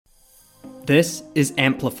This is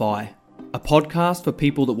Amplify, a podcast for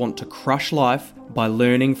people that want to crush life by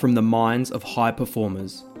learning from the minds of high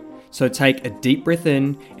performers. So take a deep breath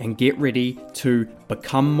in and get ready to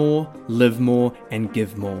become more, live more, and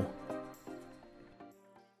give more.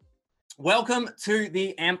 Welcome to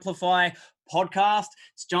the Amplify podcast.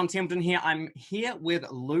 It's John Templeton here. I'm here with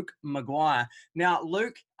Luke Maguire. Now,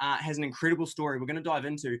 Luke has an incredible story we're going to dive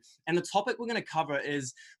into, and the topic we're going to cover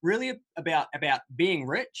is really about being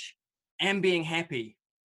rich and being happy.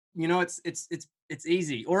 You know, it's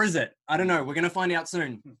easy, or is it? I don't know. We're going to find out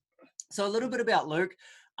soon. So a little bit about Luke.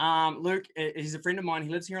 Luke is a friend of mine. He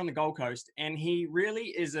lives here on the Gold Coast, and he really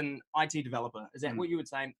is an IT developer. Is that what you would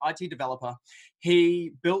say? IT developer.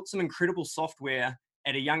 He built some incredible software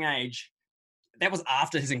at a young age. That was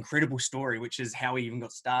after his incredible story, which is how he even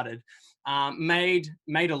got started. Made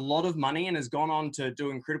a lot of money and has gone on to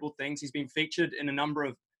do incredible things. He's been featured in a number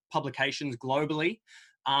of publications globally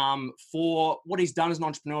for what he's done as an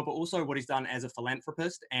entrepreneur, but also what he's done as a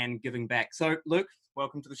philanthropist and giving back. So, Luke,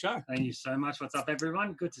 welcome to the show. Thank you so much. What's up,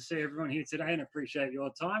 everyone? Good to see everyone here today and appreciate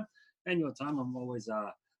your time. I'm always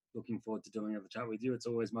looking forward to doing a chat with you. It's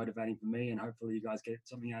always motivating for me, and hopefully you guys get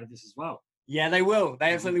something out of this as well. Yeah, they will.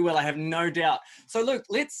 They absolutely will. I have no doubt. So, Luke,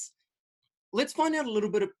 let's find out a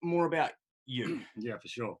little bit more about you. Yeah, for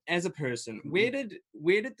sure. As a person, where did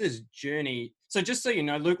this journey? So just so you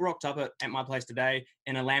know, Luke rocked up at my place today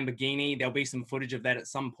in a Lamborghini. There'll be some footage of that at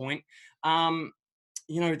some point. How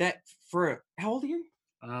old are you?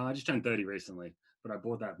 I just turned 30 recently, but I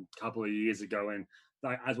bought that a couple of years ago, and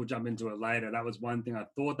as we'll jump into it later, that was one thing I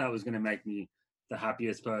thought that was going to make me the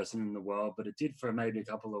happiest person in the world, but it did for maybe a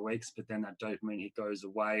couple of weeks, but then that dopamine hit goes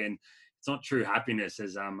away, and it's not true happiness,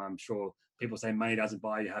 as I'm sure people say money doesn't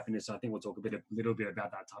buy you happiness. So I think we'll talk a little bit about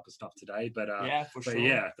that type of stuff today, but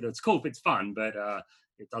it's cool, it's fun, but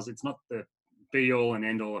it's not the be all and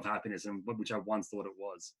end all of happiness, and which I once thought it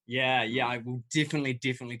was. Yeah, I will definitely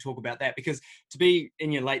talk about that, because to be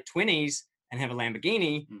in your late 20s and have a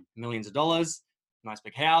Lamborghini, millions of dollars, nice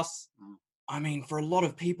big house, I mean, for a lot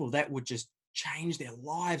of people that would just change their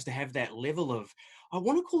lives to have that level of, I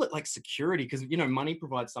want to call it like security, because money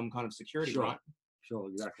provides some kind of security, right? Sure,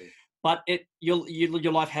 exactly. But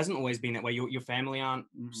your life hasn't always been that way. Your family aren't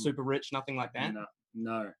super rich, nothing like that.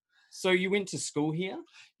 No. So you went to school here?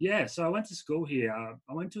 Yeah, so I went to school here.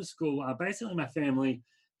 I went to a school. Basically, my family,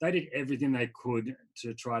 they did everything they could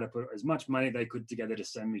to try to put as much money they could together to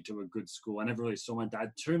send me to a good school. I never really saw my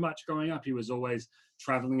dad too much growing up. He was always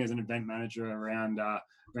traveling as an event manager around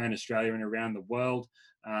Australia and around the world.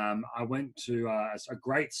 I went to a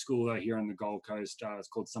great school though here on the Gold Coast. It's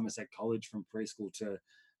called Somerset College, from preschool to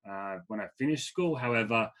when I finished school.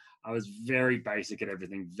 However, I was very basic at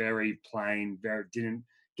everything, very plain, didn't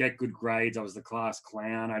get good grades. I was the class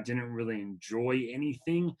clown. I didn't really enjoy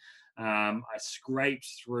anything. I scraped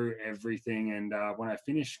through everything, and when I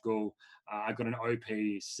finished school, I got an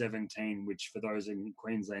OP 17, which for those in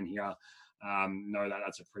Queensland here know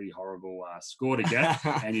that's a pretty horrible score to get,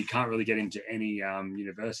 and you can't really get into any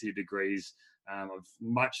university degrees of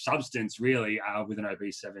much substance really with an OP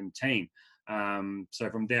 17. So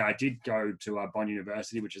from there, I did go to Bond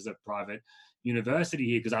University, which is a private university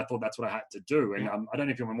here, because I thought that's what I had to do. And I don't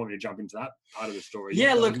know if you want me to jump into that part of the story.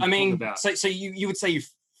 Yeah, look, I mean, so you would say you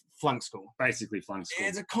flunked school. Basically flunked school.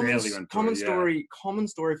 It's a common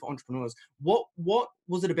story for entrepreneurs. What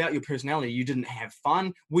was it about your personality? You didn't have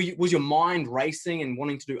fun? Was your mind racing and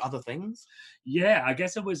wanting to do other things? Yeah, I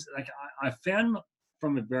guess it was like I found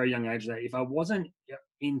from a very young age that if I wasn't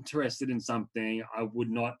interested in something, I would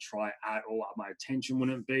not try at all. My attention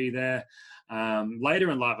wouldn't be there. Later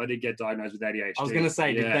in life, I did get diagnosed with ADHD. I was going to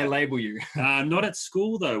say, did they label you? Not at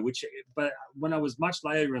school though, but when I was much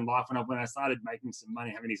later in life, when I started making some money,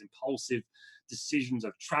 having these impulsive decisions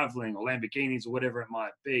of traveling or Lamborghinis or whatever it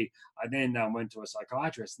might be, I then went to a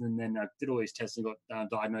psychiatrist, and then I did all these tests and got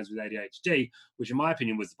diagnosed with ADHD, which in my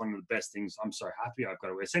opinion was one of the best things. I'm so happy I've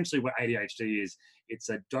got it. Essentially what ADHD is, it's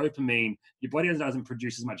a dopamine. Your body doesn't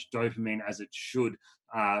produce as much dopamine as it should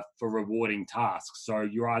for rewarding tasks. So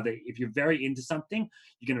if you're very into something,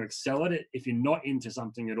 you're going to excel at it. If you're not into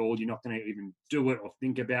something at all, you're not going to even do it or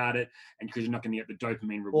think about it, and because you're not going to get the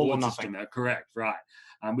dopamine reward system there. Correct, right?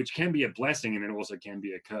 Which can be a blessing, and it also can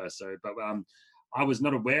be a curse. So, but I was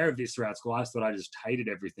not aware of this throughout school. I thought I just hated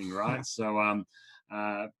everything, right? So,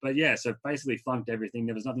 but yeah, so basically flunked everything.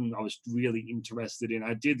 There was nothing I was really interested in.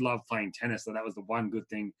 I did love playing tennis, so that was the one good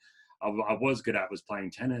thing I was good at, was playing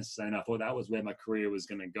tennis, and I thought that was where my career was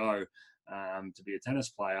going to go, to be a tennis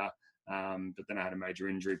player. But then I had a major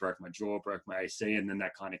injury, broke my jaw, broke my AC, and then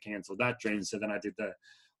that kind of cancelled that dream. So then I did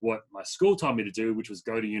what my school told me to do, which was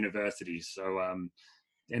go to university. So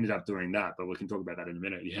ended up doing that, but we can talk about that in a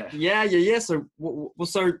minute. Yeah. Yeah. So,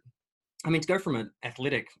 so I mean, to go from an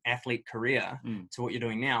athlete career to what you're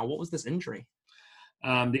doing now, what was this injury?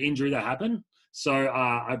 The injury that happened. So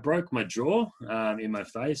I broke my jaw in my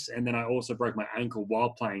face, and then I also broke my ankle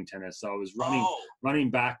while playing tennis. So I was running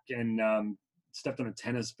back and stepped on a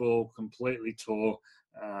tennis ball, completely tore.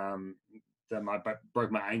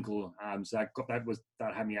 Broke my ankle. So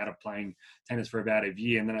that had me out of playing tennis for about a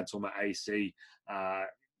year, and then I tore my AC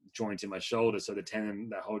joint in my shoulder. So the tendon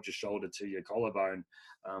that holds your shoulder to your collarbone.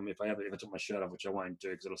 If I ever took my shirt off, which I won't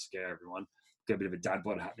do because it'll scare everyone. Got a bit of a dad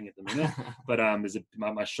bod happening at the minute, but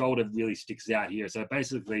my shoulder really sticks out here, so it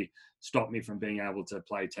basically stopped me from being able to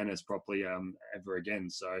play tennis properly ever again.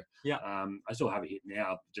 So yeah, I still have a hit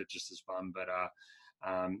now, just as fun.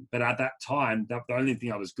 But at that time, the only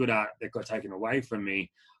thing I was good at that got taken away from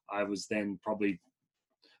me, I was then probably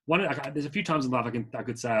there's a few times in life I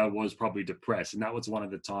could say I was probably depressed, and that was one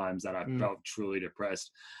of the times that I felt truly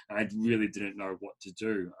depressed, and I really didn't know what to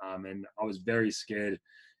do, and I was very scared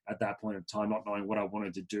at that point of time, not knowing what I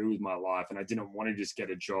wanted to do with my life. And I didn't want to just get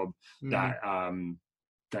a job that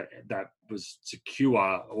was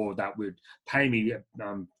secure or that would pay me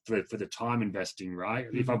for the time investing, right?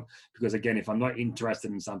 Because again, if I'm not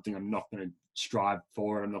interested in something, I'm not going to strive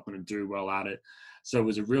for it. I'm not going to do well at it. So it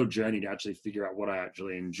was a real journey to actually figure out what I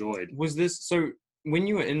actually enjoyed. Was this, so when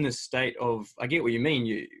you were in this state of, I get what you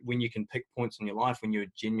mean, when you can pick points in your life, when you're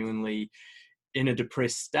genuinely in a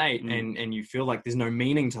depressed state and you feel like there's no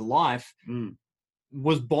meaning to life,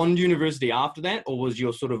 was Bond University after that, or was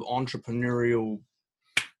your sort of entrepreneurial,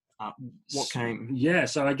 what came? Yeah,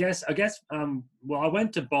 so I guess, well, I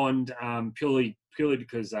went to Bond purely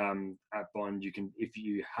because at Bond, you can, if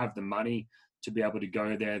you have the money to be able to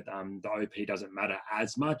go there, the OP doesn't matter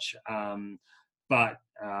as much. But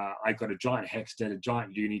I got a giant HECS debt, a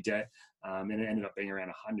giant uni debt, and it ended up being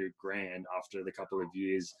around $100,000 after the couple of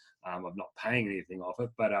years of not paying anything off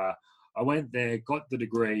it. But I went there, got the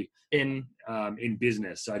degree in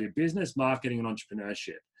business. So I did business, marketing, and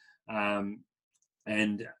entrepreneurship.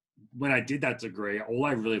 And when I did that degree, all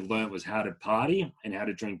I really learned was how to party and how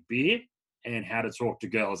to drink beer and how to talk to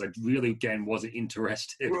girls. I really, again, wasn't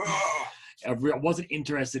interested. I wasn't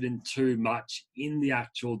interested in too much in the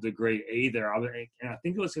actual degree either. And I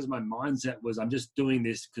think it was because my mindset was, I'm just doing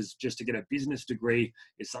this because just to get a business degree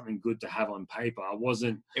is something good to have on paper. It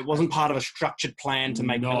wasn't part of a structured plan to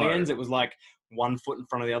make millions. It was like one foot in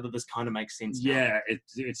front of the other. This kind of makes sense now. Yeah,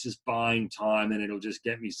 it's just buying time, and it'll just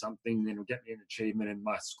get me something, and it'll get me an achievement. And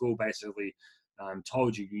my school basically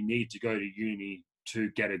told you need to go to uni to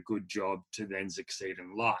get a good job to then succeed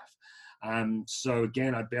in life. So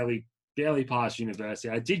again, I barely passed university.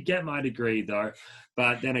 I did get my degree though,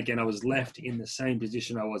 but then again, I was left in the same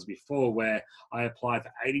position I was before, where I applied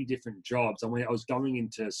for 80 different jobs. I was going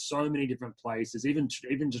into so many different places, even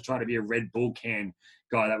to try to be a Red Bull can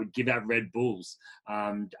guy that would give out Red Bulls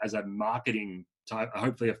as a marketing type,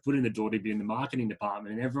 hopefully a foot in the door to be in the marketing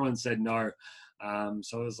department. And everyone said no.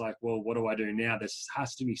 So I was like, well, what do I do now? There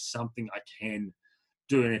has to be something I can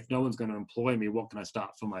do, and if no one's going to employ me, what can I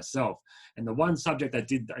start for myself? And the one subject I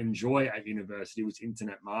did enjoy at university was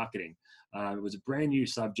internet marketing. It was a brand new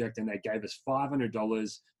subject, and they gave us $500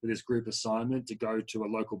 for this group assignment to go to a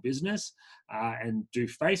local business and do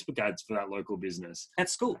Facebook ads for that local business. At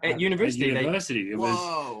school, at university. It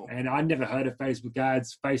was, and I'd never heard of Facebook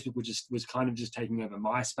ads. Facebook was kind of just taking over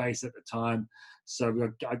MySpace at the time.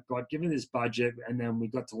 So I got given this budget, and then we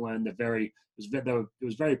got to learn it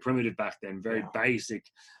was very primitive back then, very basic.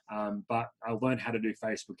 But I learned how to do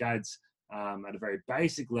Facebook ads at a very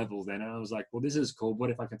basic level then. And I was like, well, this is cool.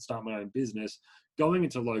 What if I can start my own business, going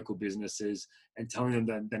into local businesses and telling them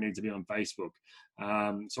that they need to be on Facebook?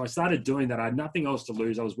 So I started doing that. I had nothing else to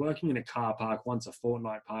lose. I was working in a car park once a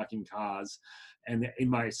fortnight, parking cars. And in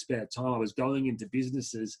my spare time, I was going into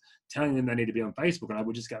businesses, telling them they need to be on Facebook. And I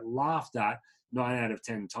would just get laughed at 9 out of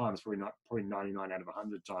 10 times, probably 99 out of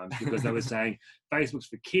 100 times, because they were saying Facebook's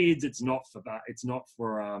for kids. It's not for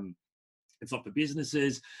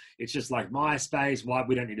businesses. It's just like MySpace. Why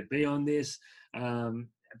we don't need to be on this.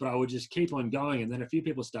 But I would just keep on going, and then a few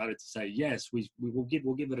people started to say, "Yes, we will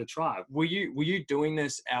give it a try." Were you doing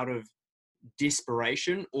this out of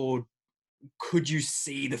desperation, or could you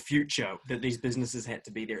see the future that these businesses had to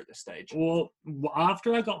be there at this stage? Well,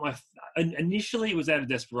 after I got initially it was out of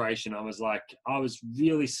desperation. I was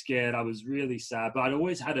really scared. I was really sad, but I'd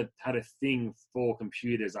always had a thing for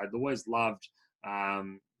computers. I'd always loved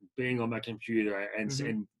being on my computer and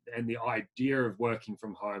the idea of working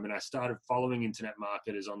from home. And I started following internet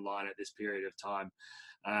marketers online at this period of time.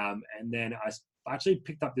 And then I actually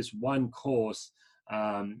picked up this one course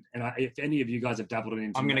If any of you guys have dabbled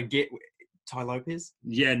in I'm gonna get Ty Lopez.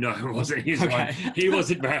 Yeah, no, it wasn't his one. He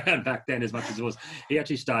wasn't around back then as much as it was. He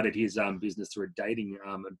actually started his business through a dating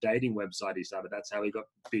website. He started. That's how he got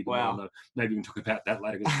big. Wow. Maybe we can talk about that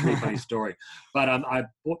later because it's a really funny story. But I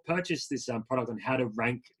purchased this product on how to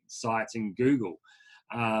rank sites in Google.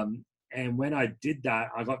 And when I did that,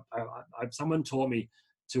 someone taught me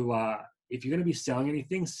to if you're going to be selling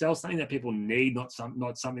anything, sell something that people need, not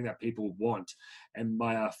something that people want. And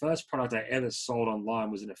my first product I ever sold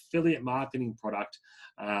online was an affiliate marketing product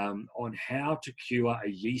on how to cure a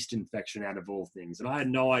yeast infection out of all things. And I had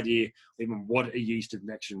no idea even what a yeast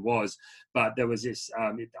infection was, but there was this,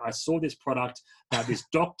 I saw this product that this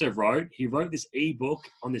doctor wrote. He wrote this ebook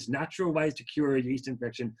on this natural ways to cure a yeast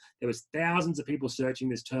infection. There was thousands of people searching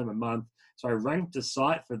this term a month. So I ranked a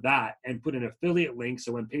site for that and put an affiliate link.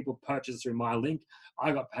 So when people purchase through my link,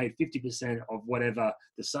 I got paid 50% of whatever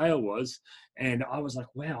the sale was. And I was like,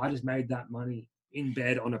 wow, I just made that money in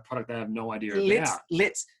bed on a product I have no idea about.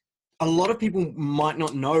 A lot of people might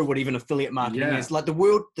not know what even affiliate marketing is. Like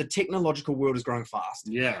the technological world is growing fast.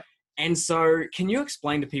 Yeah. And so can you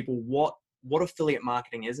explain to people what affiliate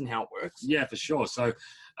marketing is and how it works? Yeah, for sure. So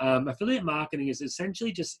affiliate marketing is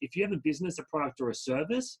essentially just if you have a business, a product or a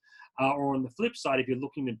service, or on the flip side, if you're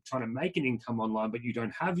looking to try to make an income online, but you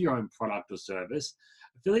don't have your own product or service,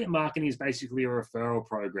 affiliate marketing is basically a referral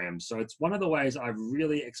program. So it's one of the ways I've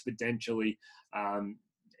really exponentially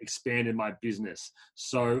expanded my business.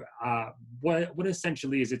 So what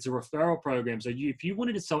essentially is, it's a referral program. So if you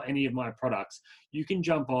wanted to sell any of my products, you can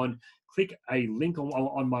jump on, click a link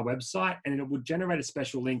on my website, and it will generate a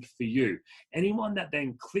special link for you. Anyone that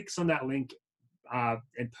then clicks on that link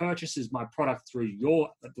and purchases my product through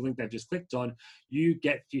the link they've just clicked on, you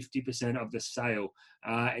get 50% of the sale.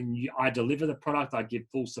 I deliver the product, I give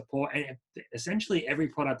full support. And essentially every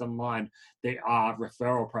product online, there are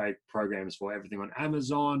referral programs for everything on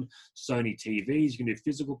Amazon, Sony TVs. You can do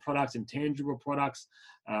physical products and tangible products.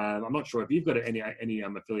 I'm not sure if you've got any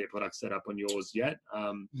affiliate products set up on yours yet.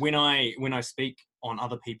 When I speak on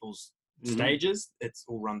other people's stages, it's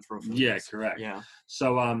all run through affiliates. Yeah, correct. Yeah.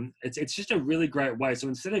 So it's just a really great way. So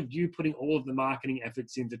instead of you putting all of the marketing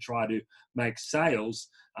efforts in to try to make sales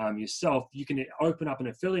yourself, you can open up an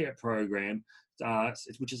affiliate program,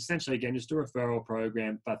 which is essentially, again, just a referral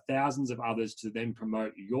program for thousands of others to then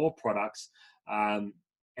promote your products.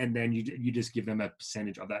 And then you just give them a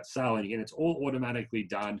percentage of that sale. And again, it's all automatically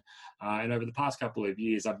done. And over the past couple of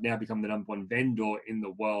years, I've now become the #1 vendor in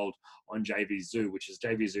the world on JVZoo, which is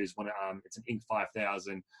JVZoo is it's an Inc.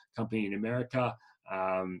 5000 company in America.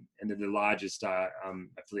 And they're the largest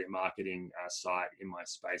affiliate marketing site in my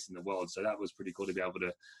space in the world. So that was pretty cool to be able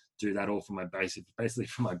to do that all from basically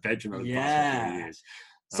from my bedroom over the past couple of years.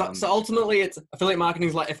 So ultimately, it's affiliate marketing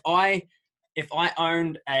is like if I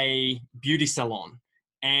owned a beauty salon,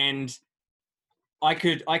 and I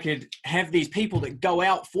could have these people that go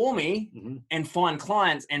out for me and find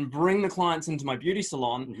clients and bring the clients into my beauty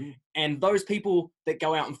salon. And those people that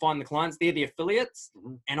go out and find the clients, they're the affiliates,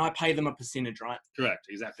 and I pay them a percentage, right? Correct.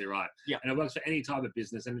 Exactly right. Yeah. And it works for any type of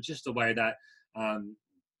business. And it's just a way that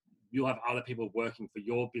you'll have other people working for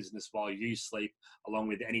your business while you sleep, along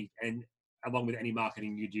with any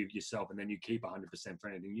marketing you do yourself. And then you keep 100% for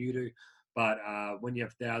anything you do. But when you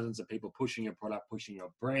have thousands of people pushing your product, pushing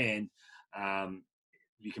your brand,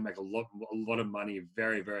 you can make a lot of money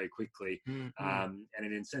very, very quickly. And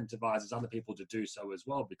it incentivizes other people to do so as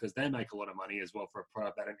well, because they make a lot of money as well for a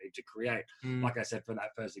product they don't need to create. Like I said, for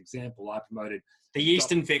that first example, I promoted the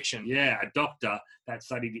yeast infection. Yeah, a doctor that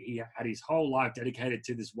studied, he had his whole life dedicated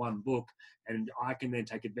to this one book, and I can then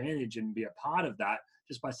take advantage and be a part of that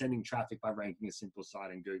just by sending traffic by ranking a simple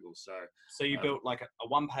site in Google. So you built like a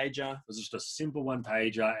one-pager. It was just a simple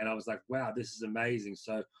one-pager, and I was like, wow, this is amazing.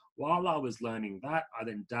 So while I was learning that, I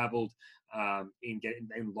then dabbled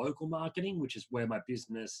in local marketing, which is where my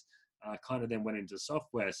business kind of then went into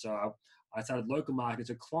software. So I started local marketing.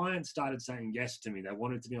 So clients started saying yes to me. They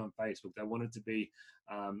wanted to be on Facebook. They wanted to be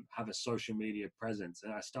have a social media presence.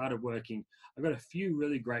 And I started working. I got a few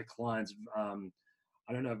really great clients.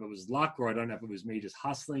 I don't know if it was luck or I don't know if it was me just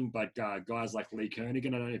hustling, but guys like Lee Kernaghan,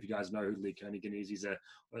 I don't know if you guys know who Lee Kernaghan is. He's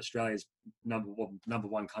Australia's number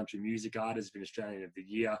one country music artist. He's been Australian of the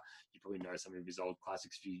Year. You probably know some of his old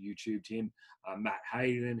classics if you YouTubed him. Matt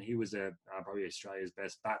Hayden, he was probably Australia's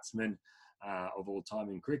best batsman of all time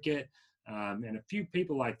in cricket. And a few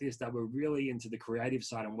people like this that were really into the creative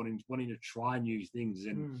side and wanting to try new things.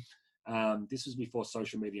 And this was before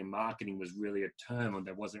social media marketing was really a term, and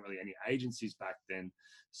there wasn't really any agencies back then.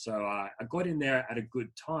 So I got in there at a good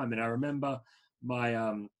time. And I remember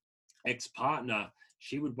my ex-partner,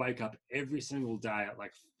 she would wake up every single day at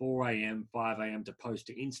like 4 a.m., 5 a.m. to post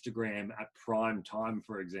to Instagram at prime time,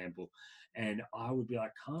 for example. And I would be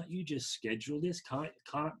like, can't you just schedule this?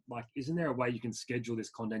 Like, isn't there a way you can schedule this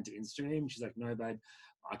content to Instagram? And she's like, no, babe,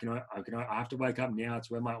 I have to wake up now. It's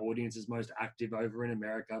where my audience is most active over in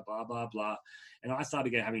America, blah, blah, blah. And I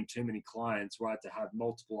started having too many clients where I had to have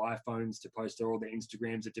multiple iPhones to post all their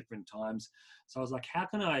Instagrams at different times. So I was like, how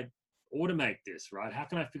can I automate this, right? How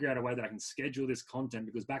can I figure out a way that I can schedule this content?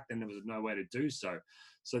 Because back then there was no way to do so.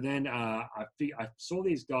 So then I saw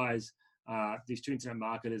these guys, these two internet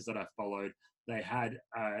marketers that I followed. They had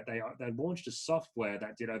they launched a software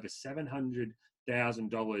that did over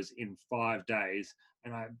 $700,000 in 5 days,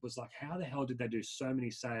 and I was like, how the hell did they do so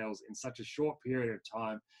many sales in such a short period of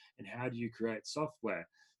time? And how do you create software?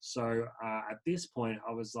 So at this point,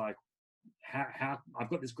 I was like, how I've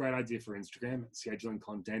got this great idea for Instagram, scheduling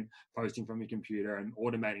content, posting from your computer, and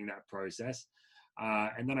automating that process.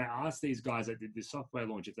 And then I asked these guys that did this software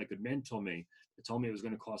launch if they could mentor me. They told me it was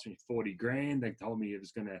going to cost me 40 grand. They told me it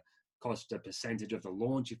was going to cost a percentage of the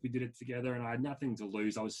launch if we did it together. And I had nothing to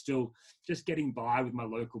lose. I was still just getting by with my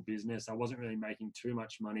local business. I wasn't really making too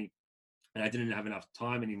much money, and I didn't have enough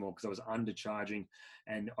time anymore because I was undercharging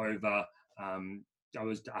and over. I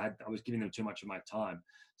was giving them too much of my time.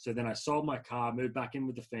 So then I sold my car, moved back in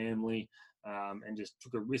with the family, and just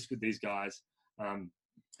took a risk with these guys.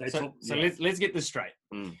 Let's get this straight.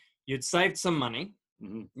 You'd saved some money.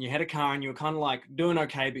 Mm-hmm. You had a car and you were kind of like doing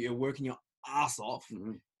okay, but you're working your ass off.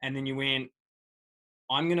 Mm-hmm. And then you went,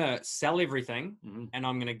 I'm going to sell everything mm-hmm. and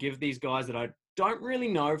I'm going to give these guys that I don't really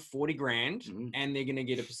know 40 grand mm-hmm. and they're going to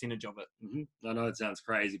get a percentage of it. Mm-hmm. I know it sounds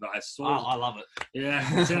crazy, but I love it.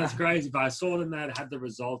 Yeah, it sounds crazy, but I saw them that had the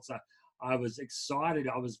results. I was excited.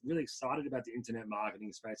 I was really excited about the internet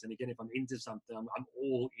marketing space. And again, if I'm into something, I'm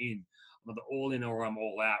all in. I'm either all in or I'm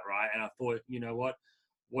all out, right? And I thought, you know what?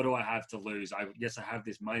 What do I have to lose? I have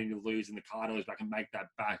this money to lose and the car to lose, but I can make that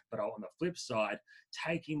back. But on the flip side,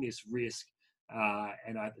 taking this risk,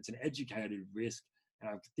 it's an educated risk.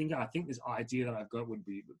 And I think this idea that I've got would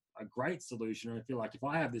be a great solution. And I feel like if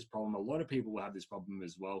I have this problem, a lot of people will have this problem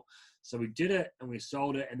as well. So we did it and we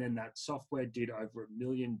sold it. And then that software did over $1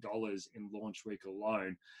 million in launch week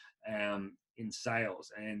alone in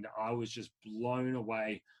sales. And I was just blown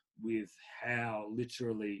away with how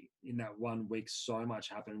literally in that 1 week so much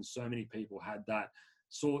happened and so many people had that,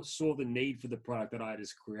 saw the need for the product that I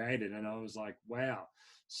just created. And I was like, wow.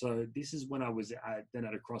 So this is when I was then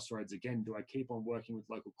at a crossroads again. Do I keep on working with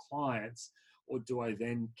local clients, or do I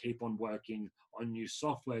then keep on working on new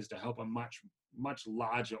softwares to help a much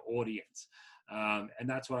larger audience? And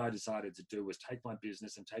that's what I decided to do, was take my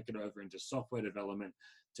business and take it over into software development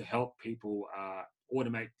to help people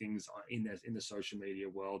automate things in the social media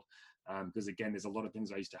world. Because again, there's a lot of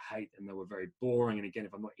things I used to hate and they were very boring. And again,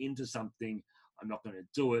 if I'm not into something, I'm not going to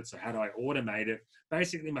do it. So how do I automate it?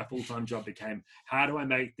 Basically, my full-time job became, how do I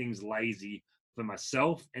make things lazy for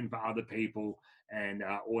myself and for other people, and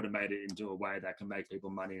automate it into a way that can make people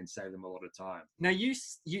money and save them a lot of time. Now you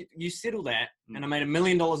settle that, and I made $1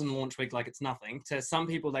 million in launch week like it's nothing. To some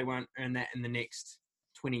people, they won't earn that in the next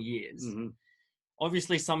 20 years. Mm-hmm.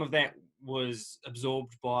 Obviously, some of that was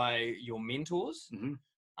absorbed by your mentors.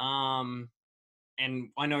 Mm-hmm. And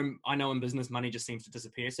I know in business, money just seems to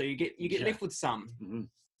disappear. So you get left with some. Mm-hmm.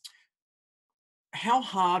 How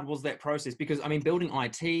hard was that process? Because I mean, building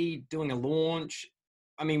IT, doing a launch,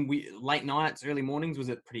 I mean, late nights, early mornings, was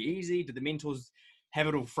it pretty easy? Did the mentors have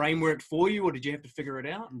it all frameworked for you, or did you have to figure it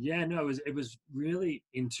out? Yeah, no, it was really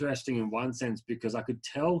interesting in one sense, because I could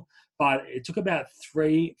tell, but it took about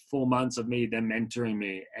 3-4 months of me then mentoring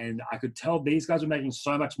me, and I could tell these guys were making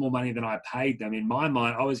so much more money than I paid them. In my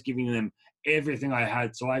mind, I was giving them everything I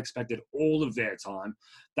had, so I expected all of their time.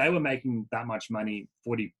 They were making that much money,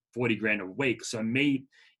 40 grand a week. So me,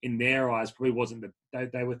 in their eyes, probably wasn't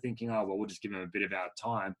they were thinking, oh, well, we'll just give them a bit of our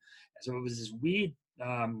time. So it was this weird,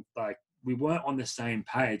 like, we weren't on the same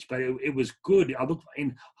page, but it was good. I look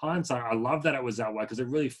in hindsight, I love that it was that way, because it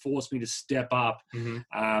really forced me to step up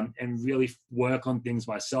and really work on things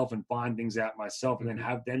myself and find things out myself, and then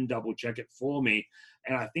have them double check it for me.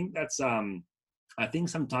 And I think that's, I think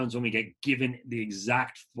sometimes when we get given the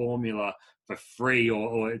exact formula for free,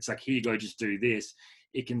 or it's like, here you go, just do this,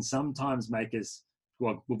 it can sometimes make us,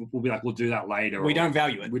 well, we'll be like, we'll do that later. We don't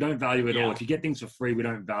value it. We don't value it all. If you get things for free, we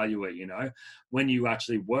don't value it, you know. When you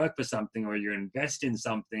actually work for something or you invest in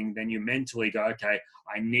something, then you mentally go, okay,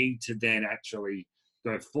 I need to then actually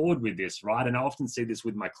go forward with this, right? And I often see this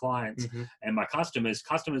with my clients and my customers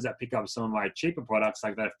that pick up some of my cheaper products,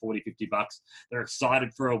 like that 40, $50, they're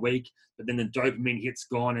excited for a week, but then the dopamine hit's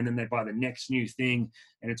gone and then they buy the next new thing.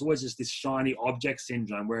 And it's always just this shiny object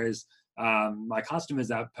syndrome. Whereas my customers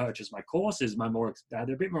that purchase my courses, they're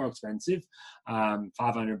a bit more expensive, $500,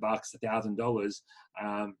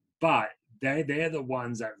 $1,000. But they're the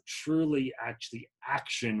ones that truly actually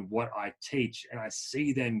action what I teach, and I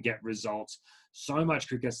see them get results so much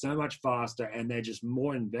quicker, so much faster, and they're just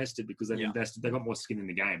more invested because they've invested. They've got more skin in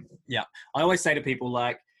the game. Yeah, I always say to people,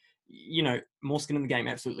 like, more skin in the game.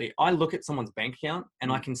 Absolutely. I look at someone's bank account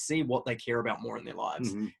and I can see what they care about more in their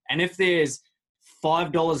lives. And if there's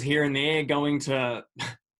 $5 here and there going to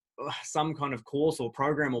some kind of course or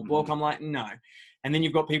program or book, I'm like, no. And then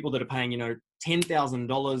you've got people that are paying,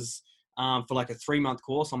 $10,000 for like a 3-month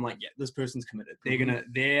course. I'm like, yeah, this person's committed.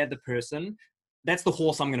 They're the person. That's the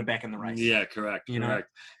horse I'm going to back in the race. Yeah, correct. Know?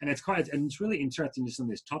 And it's really interesting just on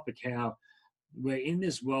this topic, how we're in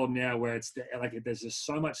this world now where there's just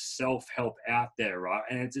so much self-help out there, right?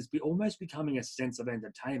 And it's almost becoming a sense of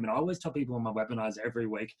entertainment. I always tell people on my webinars every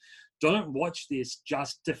week, don't watch this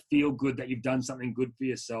just to feel good that you've done something good for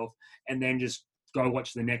yourself and then just go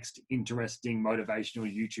watch the next interesting motivational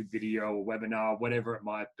YouTube video or webinar, whatever it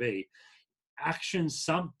might be. Action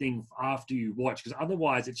something after you watch, because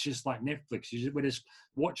otherwise it's just like Netflix. We're just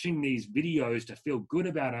watching these videos to feel good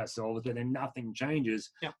about ourselves, but then nothing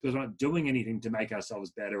changes because we're not doing anything to make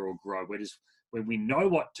ourselves better or grow. When we know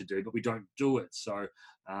what to do, but we don't do it. So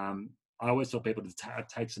I always tell people to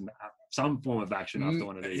take some form of action after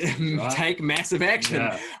one of these things, right? Take massive action.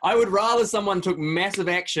 Yeah. I would rather someone took massive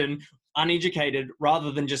action uneducated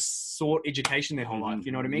rather than just sought education their whole life.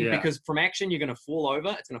 You know what I mean? Yeah. Because from action, you're going to fall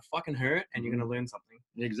over. It's going to fucking hurt and you're going to learn something.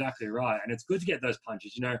 Exactly right. And it's good to get those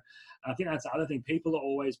punches. I think that's the other thing. People are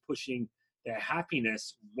always pushing their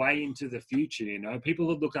happiness way into the future. People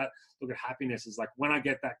look at happiness as like, when I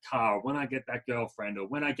get that car, when I get that girlfriend, or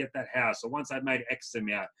when I get that house, or once I've made X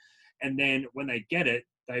amount. And then when they get it,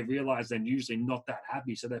 they realize they're usually not that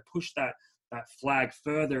happy. So they push that flag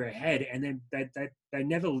further ahead, and then they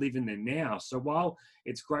never live in the now. So while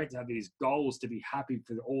it's great to have these goals to be happy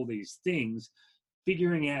for all these things,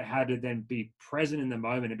 figuring out how to then be present in the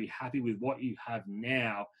moment and be happy with what you have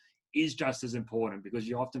now is just as important, because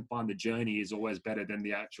you often find the journey is always better than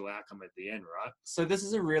the actual outcome at the end, right? So this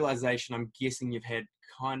is a realization I'm guessing you've had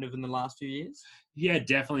kind of in the last few years? Yeah,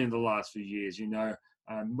 definitely in the last few years.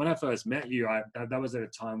 When I first met you, that was at a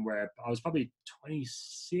time where I was probably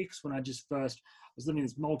 26 when I was living in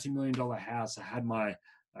this multi-million-dollar house. I had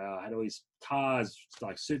had all these cars,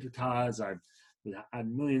 like supercars. I had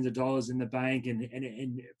millions of dollars in the bank,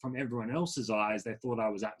 and from everyone else's eyes, they thought I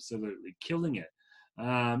was absolutely killing it.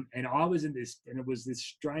 And I was in this, and it was this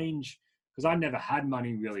strange, because I never had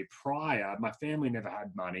money really prior. My family never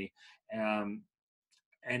had money. And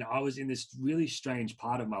I was in this really strange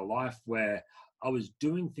part of my life where I was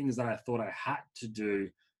doing things that I thought I had to do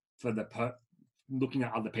for looking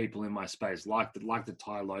at other people in my space, like the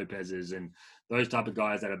Ty Lopez's and those type of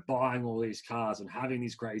guys that are buying all these cars and having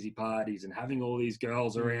these crazy parties and having all these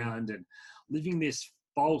girls around and living this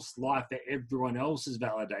false life for everyone else's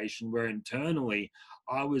validation, where internally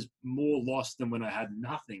I was more lost than when I had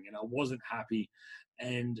nothing, and I wasn't happy.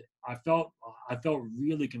 And I felt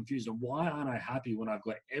really confused on why aren't I happy when I've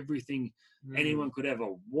got everything anyone could ever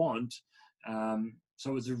want. So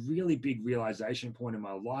it was a really big realization point in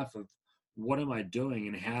my life of what am I doing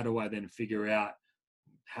and how do I then figure out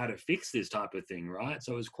how to fix this type of thing, right?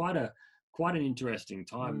 So it was quite an interesting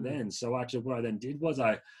time then. So actually what I then did was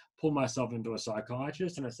I pulled myself into a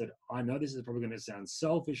psychiatrist, and I said, I know this is probably going to sound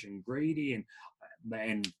selfish and greedy and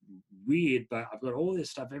weird, but I've got all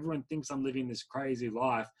this stuff. Everyone thinks I'm living this crazy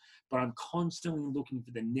life, but I'm constantly looking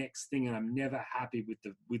for the next thing, and I'm never happy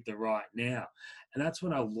with the right now. And that's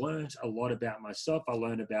when I learned a lot about myself. I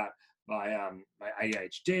learned about my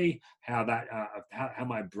ADHD, how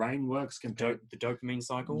my brain works compared the dopamine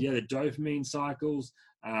cycle. Yeah, the dopamine cycles,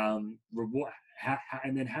 reward,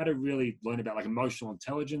 and then how to really learn about like emotional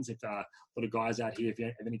intelligence. If a lot of guys out here,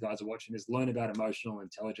 if any guys are watching this, learn about emotional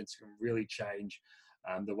intelligence can really change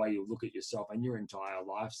the way you look at yourself and your entire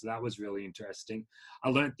life. So that was really interesting. I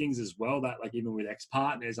learned things as well that, like, even with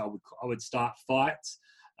ex-partners, I would start fights.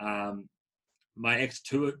 My ex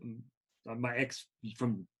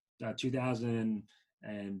from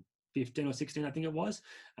 2015 or 16, I think it was.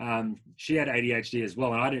 She had ADHD as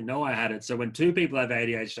well, and I didn't know I had it. So when two people have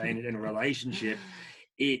ADHD in a relationship,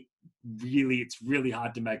 it's really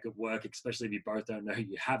hard to make it work, especially if you both don't know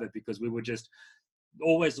you have it, because we were just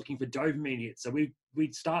always looking for dopamine hits. So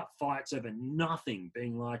we'd start fights over nothing,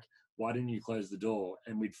 being like, why didn't you close the door?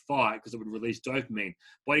 And we'd fight because it would release dopamine.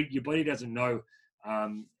 Your body doesn't know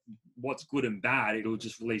what's good and bad. It'll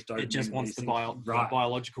just release dopamine. It just wants the right.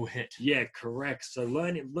 biological hit. Yeah, correct. So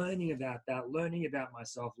learning about that, learning about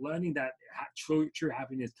myself, learning that true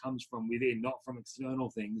happiness comes from within, not from external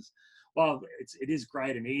things. While it is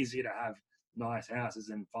great and easy to have nice houses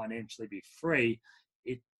and financially be free,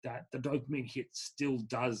 that the dopamine hit still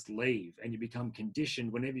does leave, and you become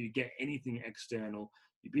conditioned. Whenever you get anything external,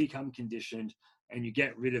 you become conditioned and you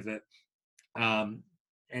get rid of it.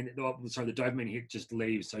 So the dopamine hit just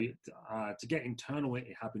leaves. So to get internal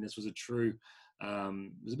happiness was it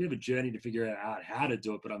was a bit of a journey to figure out how to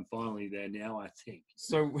do it, but I'm finally there now, I think.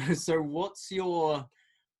 So what's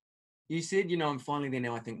you said, I'm finally there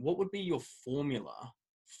now, I think. What would be your formula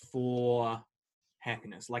for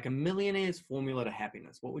happiness? Like a millionaire's formula to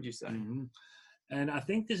happiness. What would you say? Mm-hmm. And I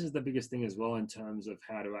think this is the biggest thing as well in terms of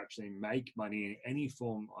how to actually make money in any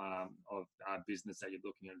form of business that you're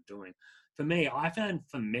looking at doing. For me,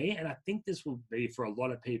 and I think this will be for a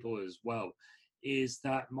lot of people as well, is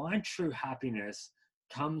that my true happiness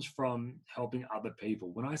comes from helping other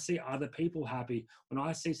people. When I see other people happy, when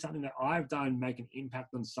I see something that I've done make an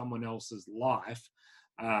impact on someone else's life,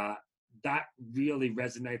 that really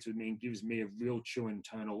resonates with me and gives me a real true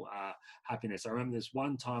internal happiness. I remember this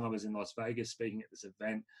one time I was in Las Vegas speaking at this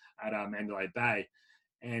event at Mandalay Bay,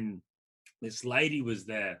 and this lady was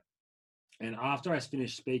there. And after I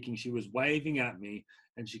finished speaking, she was waving at me,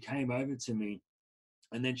 and she came over to me,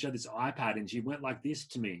 and then she had this iPad, and she went like this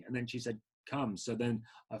to me, and then she said, "Come." So then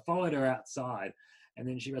I followed her outside, and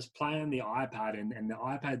then she was playing the iPad, and the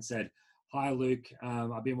iPad said, "Hi, Luke.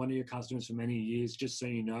 I've been one of your customers for many years. Just so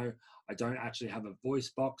you know, I don't actually have a voice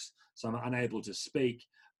box, so I'm unable to speak.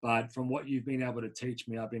 But from what you've been able to teach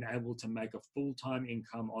me, I've been able to make a full-time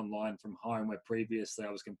income online from home, where previously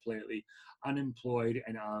I was completely unemployed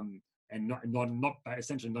and not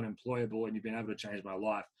essentially not employable. And you've been able to change my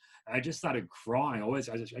life." And I just started crying.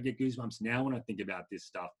 I get goosebumps now when I think about this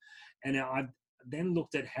stuff. And I then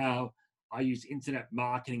looked at how I use internet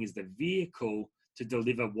marketing as the vehicle to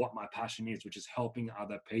deliver what my passion is, which is helping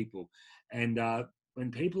other people. And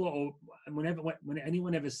when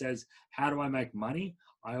anyone ever says, "How do I make money?"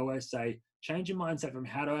 I always say, change your mindset from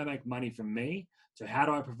how do I make money from me to how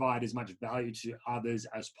do I provide as much value to others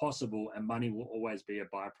as possible, and money will always be a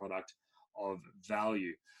byproduct of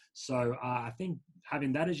value. So I think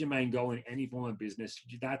having that as your main goal in any form of business,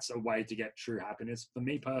 that's a way to get true happiness. For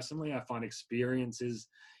me personally, I find experiences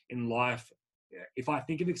in life, if I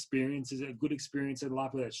think of experiences, a good experience in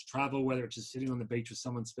life, whether it's travel, whether it's just sitting on the beach with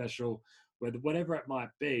someone special, whatever it might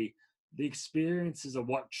be, the experiences are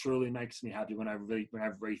what truly makes me happy when I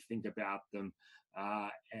really think about them.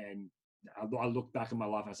 And I look back in my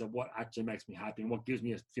life and I say, what actually makes me happy and what gives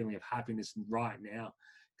me a feeling of happiness right now?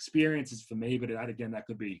 Experiences for me, but that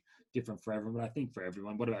could be different for everyone. But I think for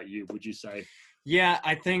everyone. What about you? Would you say? Yeah,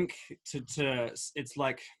 I think it's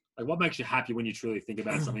like what makes you happy when you truly think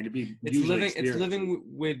about something? It's living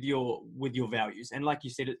with your values, and like you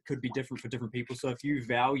said, it could be different for different people. So if you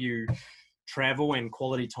value travel and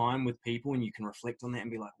quality time with people, and you can reflect on that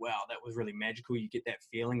and be like, wow, that was really magical. You get that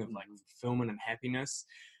feeling of like fulfillment and happiness.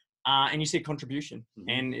 And you said contribution. Mm-hmm.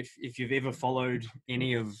 And if you've ever followed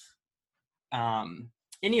any of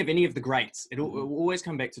the greats, it will always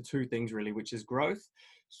come back to two things really, which is growth,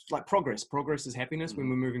 like progress. Progress is happiness when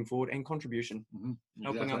we're moving forward, and contribution,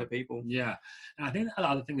 helping other people. Yeah. And I think the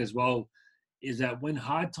other thing as well is that when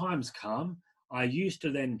hard times come, I used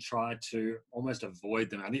to then try to almost avoid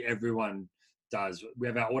them. I think everyone does. We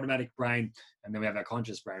have our automatic brain and then we have our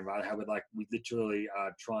conscious brain, right? How we literally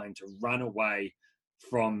are trying to run away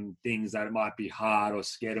from things that it might be hard or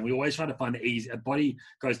scared. And we always try to find our body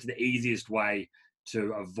goes to the easiest way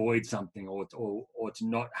to avoid something or to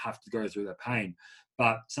not have to go through the pain.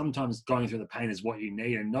 But sometimes going through the pain is what you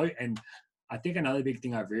need. And I think another big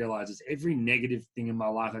thing I've realized is every negative thing in my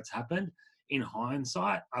life that's happened, in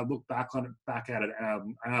hindsight, I look back at it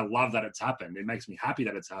and I love that it's happened. It makes me happy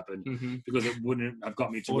that it's happened because it wouldn't have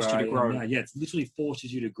got me to where I am now. Yeah, it's literally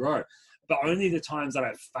forces you to grow. But only the times that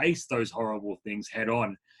I face those horrible things head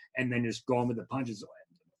on and then just gone with the punches.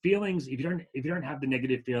 Feelings, if you don't have the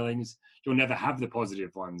negative feelings, you'll never have the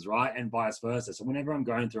positive ones, right? And vice versa. So whenever I'm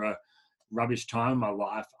going through a rubbish time in my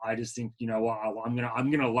life, I just think, you know what, I'm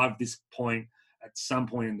gonna love this point at some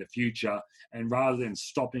point in the future, and rather than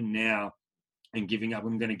stopping now and giving up,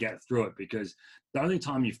 I'm going to get through it, because the only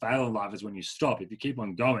time you fail in life is when you stop. If you keep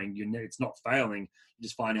on going, it's not failing. You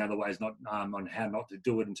just find other ways on how not to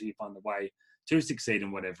do it until you find the way to succeed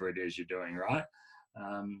in whatever it is you're doing, right?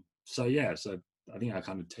 So I think I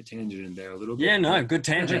kind of tangent in there a little bit. Yeah, no, good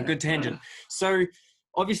tangent, good tangent. So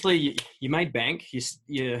obviously you made bank.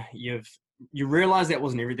 You realize that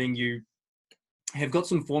wasn't everything. You have got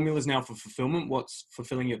some formulas now for fulfillment. What's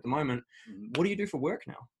fulfilling you at the moment? What do you do for work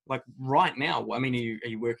now? Like right now, I mean, are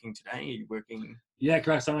you working today? Are you working? Yeah,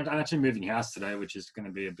 correct. So I'm actually moving house today, which is going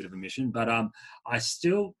to be a bit of a mission. But I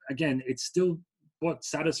still, again, it's still what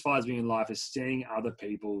satisfies me in life is seeing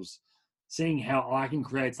how I can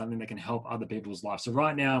create something that can help other people's lives. So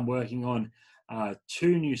right now I'm working on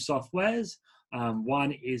 2 new softwares.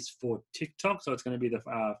 One is for TikTok, so it's going to be the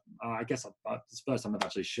I guess it's the first time I've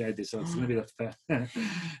actually shared this. So it's going to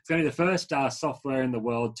be the first software in the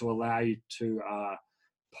world to allow you to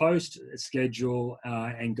post, schedule,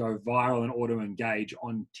 and go viral and auto engage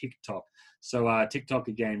on TikTok. So TikTok,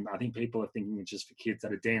 again, I think people are thinking it's just for kids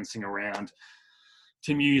that are dancing around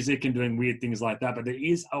to music and doing weird things like that, but there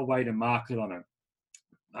is a way to market on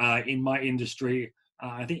it. In my industry,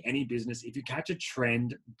 I think any business, if you catch a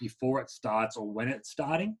trend before it starts or when it's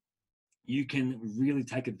starting, you can really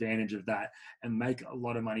take advantage of that and make a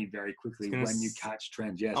lot of money very quickly when you catch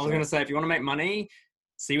trends. Yeah, I was going to say, if you want to make money,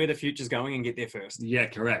 see where the future's going and get there first. Yeah,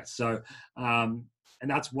 correct. So, and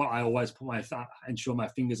that's what I always ensure my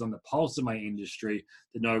fingers on the pulse of my industry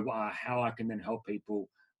to know how I can then help people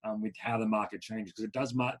with how the market changes, because it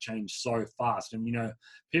does change so fast. And,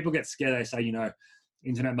 people get scared. They say,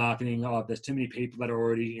 internet marketing, there's too many people that are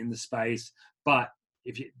already in the space. But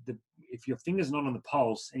if your finger's not on the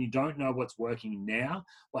pulse and you don't know what's working now,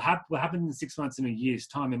 what happens in 6 months, in a year's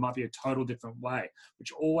time, it might be a total different way,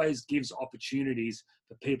 which always gives opportunities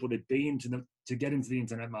for people to get into the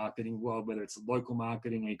internet marketing world, whether it's local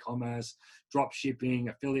marketing, e-commerce, drop shipping,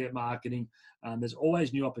 affiliate marketing. There's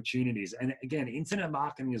always new opportunities. And again, internet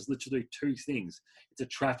marketing is literally 2 things. It's a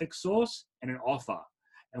traffic source and an offer.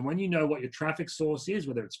 And when you know what your traffic source is,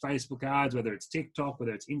 whether it's Facebook ads, whether it's TikTok,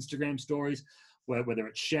 whether it's Instagram stories, whether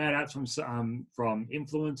it's shout outs from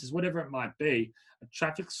influencers, whatever it might be, a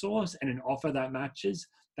traffic source and an offer that matches,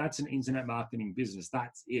 that's an internet marketing business.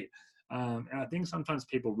 That's it. And I think sometimes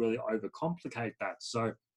people really overcomplicate that.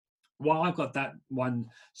 So while I've got that one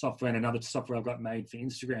software and another software I've got made for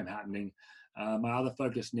Instagram happening, my other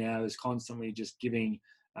focus now is constantly just giving.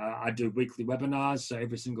 I do weekly webinars. So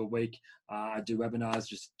every single week I do webinars,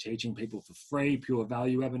 just teaching people for free, pure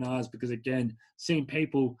value webinars, because again, seeing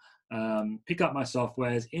people pick up my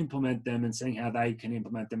softwares, implement them, and seeing how they can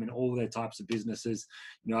implement them in all their types of businesses.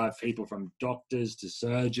 I have people from doctors to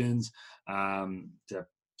surgeons, to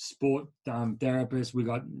sport therapists. We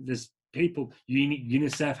got this people.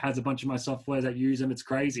 UNICEF has a bunch of my softwares that use them. It's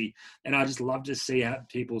crazy. And I just love to see how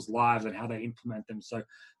people's lives and how they implement them. So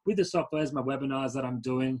with the softwares, my webinars that I'm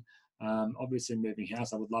doing, obviously moving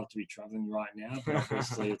house, I would love to be traveling right now, but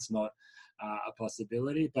obviously it's not a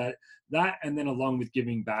possibility. But that, and then along with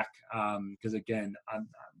giving back, because again,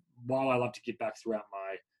 while I love to give back throughout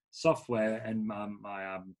my software and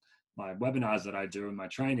my webinars that I do and my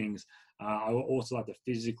trainings, I will also like to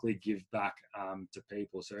physically give back to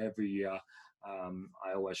people. So every year,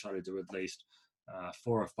 I always try to do at least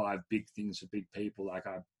 4 or 5 big things for big people. Like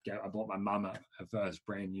I bought my mum her first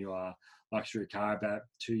brand new luxury car about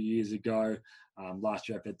 2 years ago. Last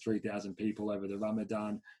year I fed 3,000 people over the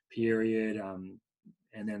Ramadan period.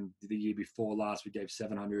 And then the year before last, we gave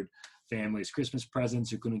 700 families Christmas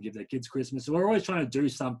presents who couldn't give their kids Christmas. So we're always trying to do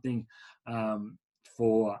something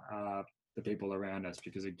for the people around us,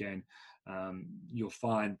 because again, you'll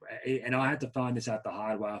find, and I had to find this out the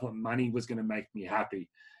hard way. I thought money was going to make me happy,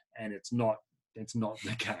 and it's not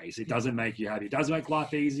the case. It doesn't make you happy. It does make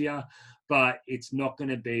life easier, but it's not going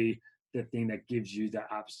to be the thing that gives you the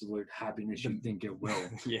absolute happiness you think it will.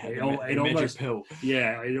 Yeah, it almost pill.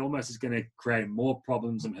 Yeah, it almost is going to create more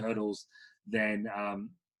problems and hurdles than. And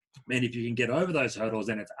if you can get over those hurdles,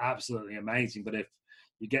 then it's absolutely amazing. But if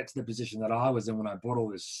you get to the position that I was in when I bought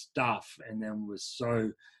all this stuff and then was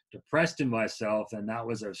so depressed in myself, then that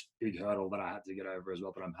was a big hurdle that I had to get over as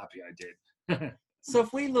well. But I'm happy I did. So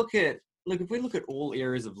if we look at all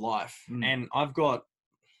areas of life, and I've got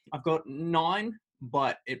 9,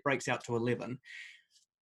 but it breaks out to 11.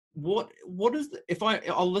 What is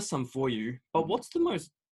I'll list some for you, but what's the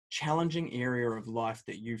most challenging area of life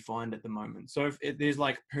that you find at the moment? So if there's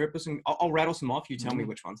like purpose, and I'll rattle some off, you tell me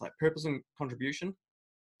which ones. Like purpose and contribution,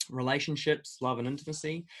 relationships, love and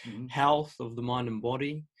intimacy, health of the mind and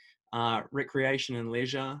body, recreation and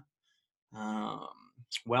leisure,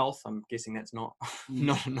 wealth. I'm guessing that's not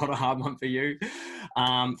a hard one for you.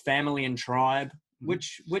 Family and tribe.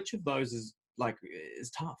 Which of those is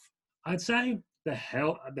tough? I'd say the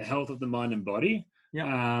health of the mind and body.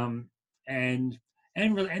 Yeah. And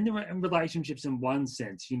relationships in one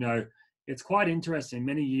sense. it's quite interesting.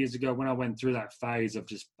 Many years ago, when I went through that phase of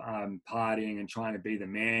just partying and trying to be the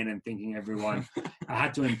man and thinking everyone, I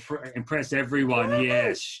had to impress everyone.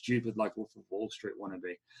 Yeah, stupid, like Wolf of Wall Street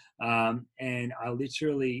wannabe. And I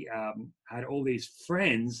literally had all these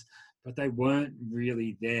friends, but they weren't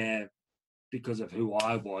really there because of who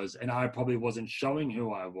I was. And I probably wasn't showing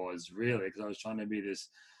who I was, really, because I was trying to be this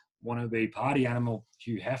wannabe party animal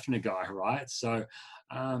Hugh Hefner guy, right? So,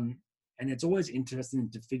 and it's always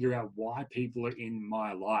interesting to figure out why people are in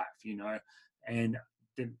my life, you know, and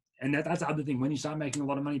that's the other thing. When you start making a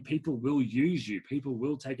lot of money, people will use you. People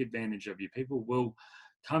will take advantage of you. People will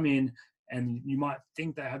come in, and you might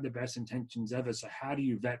think they have the best intentions ever. So how do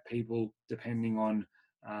you vet people depending on,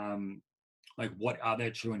 like, what are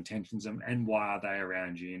their true intentions and why are they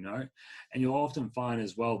around you, you know? And you'll often find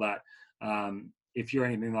as well that if you're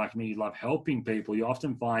anything like me, you love helping people, you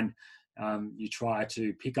often find you try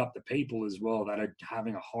to pick up the people as well that are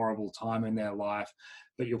having a horrible time in their life.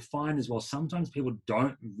 But you'll find as well, sometimes people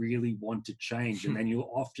don't really want to change. And then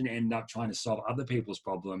you'll often end up trying to solve other people's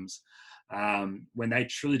problems when they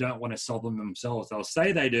truly don't want to solve them themselves. They'll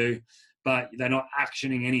say they do, but they're not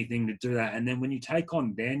actioning anything to do that. And then when you take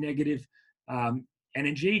on their negative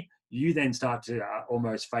energy, you then start to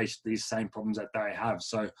almost face these same problems that they have.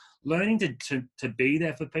 So learning to be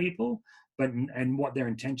there for people, and what their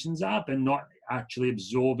intentions are, but not actually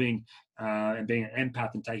absorbing and being an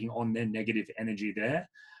empath and taking on their negative energy there.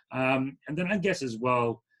 And then I guess as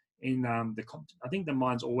well, I think the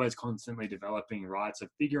mind's always constantly developing, right? So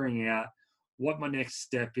figuring out what my next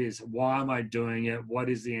step is, why am I doing it, what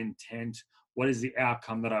is the intent, what is the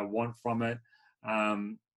outcome that I want from it.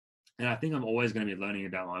 And I think I'm always going to be learning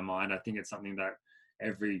about my mind. I think it's something that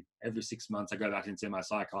every 6 months I go back and see my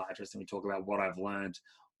psychiatrist and we talk about what I've learned,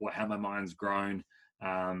 how my mind's grown.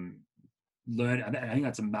 I think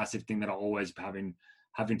that's a massive thing that I always having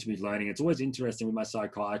to be learning. It's always interesting with my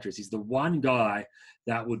psychiatrist. He's the one guy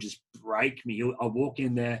that will just break me. I'll walk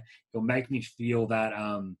in there, he'll make me feel that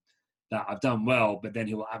that I've done well, but then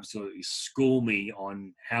he will absolutely school me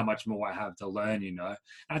on how much more I have to learn, you know.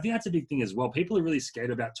 And I think that's a big thing as well. People are really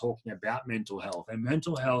scared about talking about mental health. And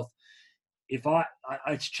mental health,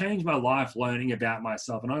 it's changed my life learning about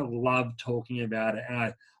myself, and I love talking about it, and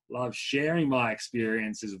I love sharing my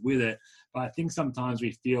experiences with it. But I think sometimes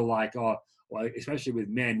we feel like, well, especially with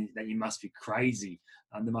men, that you must be crazy.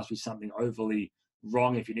 There must be something overly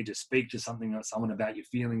wrong if you need to speak to someone about your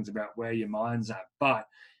feelings, about where your mind's at. But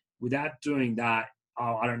without doing that,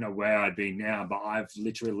 I don't know where I'd be now, but I've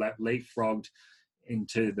literally leapfrogged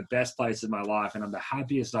into the best place of my life, and I'm the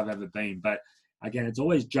happiest I've ever been. But again, it's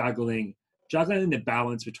always juggling the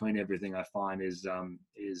balance between everything. I find is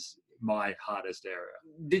my hardest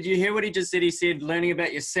area. Did you hear what he just said? He said learning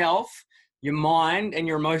about yourself, your mind, and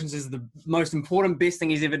your emotions is the most important, best thing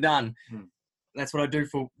he's ever done. That's what I do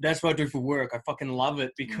for work. I fucking love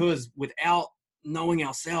it, because without knowing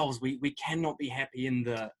ourselves, we cannot be happy in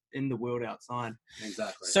the world outside.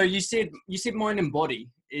 Exactly. So you said mind and body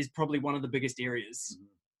is probably one of the biggest areas.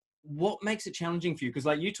 What makes it challenging for you? Because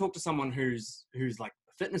like you talk to someone who's like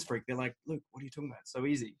a fitness freak, they're like, look, what are you talking about? It's so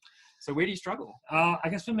easy. So where do you struggle? I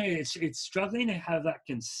guess for me, it's struggling to have that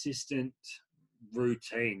consistent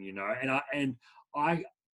routine, you know. And I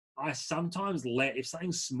sometimes if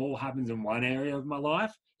something small happens in one area of my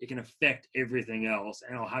life, it can affect everything else,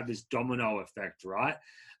 and I'll have this domino effect, right?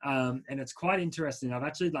 And it's quite interesting. I've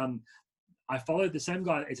actually I followed the same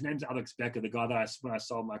guy. His name's Alex Becker, the guy that when I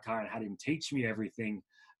sold my car and had him teach me everything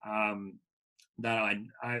that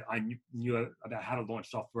I knew about how to launch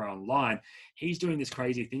software online. He's doing this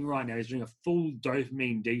crazy thing right now. He's doing a full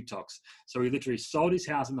dopamine detox. So he literally sold his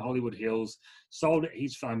house in the Hollywood Hills, sold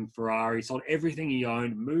his Ferrari, sold everything he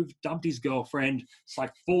owned, dumped his girlfriend. It's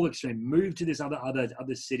like full extreme. Moved to this other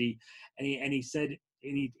city, and he said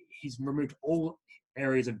he's removed all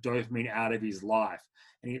areas of dopamine out of his life.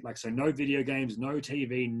 And so no video games, no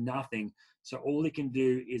TV, nothing. So all he can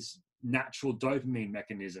do is natural dopamine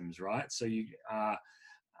mechanisms, right? So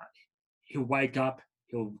he'll wake up,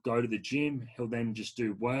 he'll go to the gym, he'll then just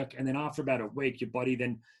do work, and then after about a week, your body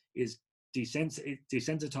then is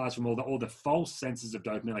desensitized from all the false senses of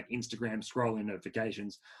dopamine, like Instagram scrolling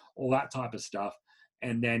notifications, all that type of stuff,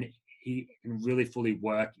 and then he can really fully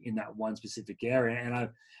work in that one specific area.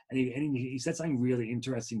 And he said something really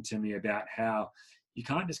interesting to me about how you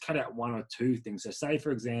can't just cut out one or two things. So say, for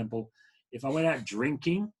example, if I went out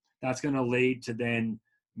drinking, that's going to lead to then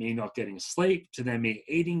me not getting sleep, to then me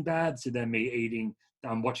eating bad, to then me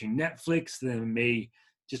watching Netflix, to then me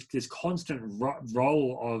just this constant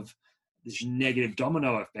roll of this negative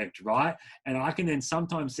domino effect, right? And I can then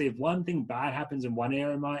sometimes see if one thing bad happens in one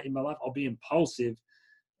area in my life, I'll be impulsive.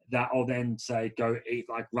 that I'll then say, go eat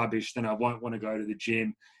like rubbish, then I won't want to go to the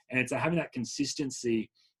gym. And it's having that consistency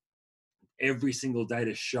every single day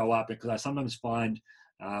to show up, because I sometimes find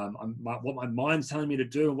what my mind's telling me to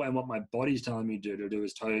do and what my body's telling me to do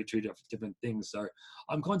is totally two different things. So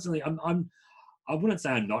I'm constantly, I wouldn't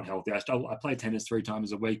say I'm not healthy. I play tennis 3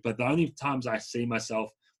 times a week, but the only times I see myself,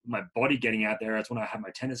 my body getting out there, it's when I have my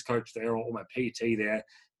tennis coach there or my PT there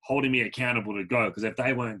holding me accountable to go. Because if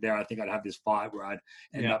they weren't there, I think I'd have this fight where I'd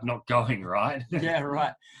end up not going, right? Yeah,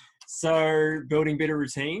 right. So building better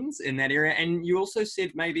routines in that area. And you also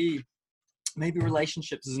said maybe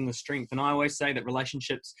relationships isn't the strength. And I always say that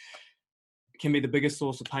relationships can be the biggest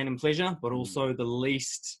source of pain and pleasure, but also the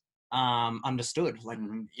least understood. Like,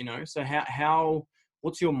 you know, so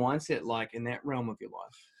what's your mindset like in that realm of your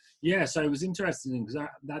life? Yeah, so it was interesting because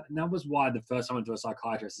that was why the first time I went to a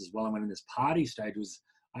psychiatrist as well, I went in this party stage, was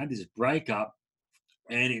I had this breakup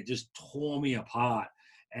and it just tore me apart.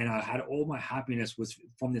 And I had all my happiness was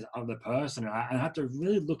from this other person. And I had to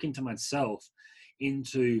really look into myself,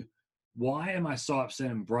 into why am I so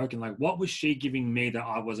upset and broken? Like, what was she giving me that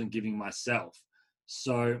I wasn't giving myself?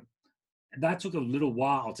 So that took a little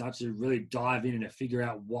while to actually really dive in and to figure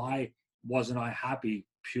out why wasn't I happy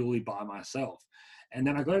purely by myself. And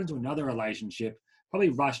then I got into another relationship,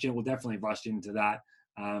 definitely rushed into that.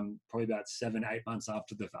 Probably about 7-8 months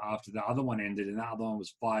after the other one ended, and that other one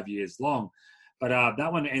was 5 years long. But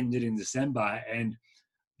that one ended in December, and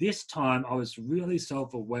this time I was really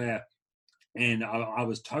self-aware, and I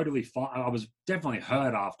was totally fine. I was definitely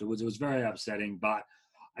hurt afterwards. It was very upsetting, but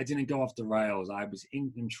I didn't go off the rails. I was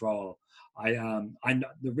in control.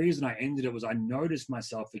 The reason I ended it was I noticed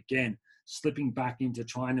myself again slipping back into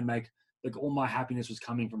trying to make, like, all my happiness was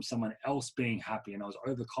coming from someone else being happy, and I was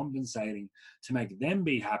overcompensating to make them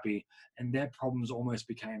be happy, and their problems almost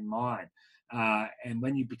became mine. And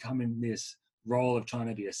when you become in this role of trying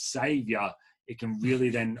to be a savior, it can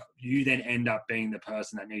really you then end up being the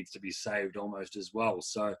person that needs to be saved almost as well.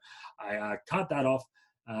 So I cut that off.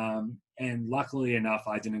 And luckily enough,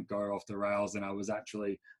 I didn't go off the rails, and I was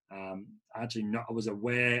actually I was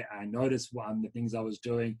aware. I noticed the things I was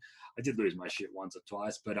doing. I did lose my shit once or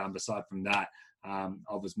twice, but aside from that, I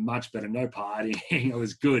was much better. No partying, I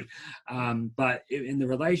was good. But in the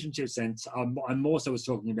relationship sense, I'm also was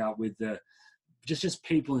talking about with the just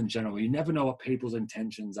people in general. You never know what people's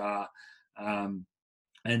intentions are, and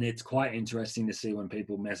it's quite interesting to see when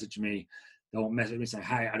people message me. They'll message me saying,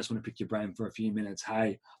 hey, I just want to pick your brain for a few minutes.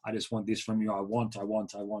 Hey, I just want this from you. I want.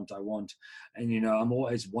 And, you know, I'm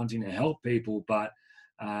always wanting to help people, but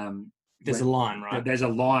there's a line, right? There's a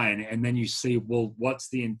line. And then you see, well, what's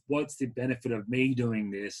the benefit of me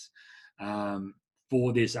doing this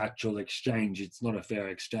for this actual exchange? It's not a fair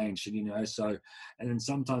exchange, you know? So, and then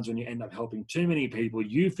sometimes when you end up helping too many people,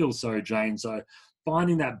 you feel so drained. So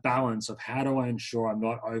finding that balance of how do I ensure I'm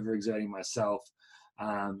not overexerting myself,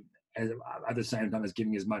 at the same time as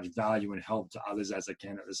giving as much value and help to others as I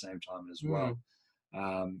can at the same time as well.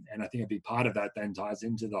 And I think a big part of that then ties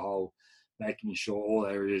into the whole making sure all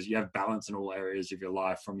areas, you have balance in all areas of your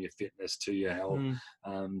life, from your fitness to your health,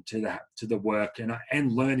 to the work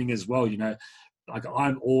and learning as well. You know, like,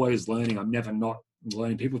 I'm always learning. I'm never not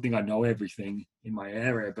learning. People think I know everything in my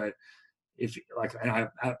area, but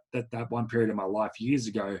at that one period of my life years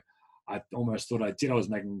ago, I almost thought I did. I was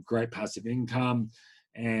making great passive income.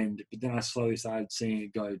 But then I slowly started seeing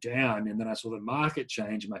it go down, and then I saw the market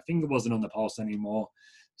change, and my finger wasn't on the pulse anymore.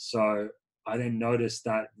 So I then noticed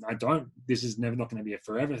that this is never not going to be a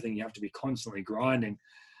forever thing. You have to be constantly grinding.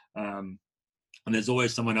 And there's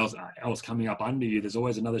always someone else coming up under you. There's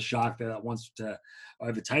always another shark there that wants to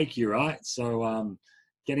overtake you, right? So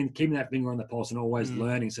keeping that finger on the pulse and always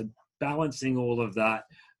learning. So balancing all of that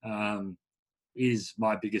is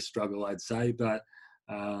my biggest struggle, I'd say. But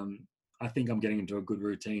I think I'm getting into a good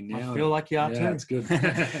routine now. I feel like you are too. Yeah, it's good.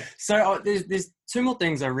 So there's 2 more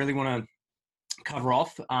things I really want to cover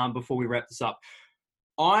off before we wrap this up.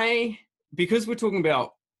 Because we're talking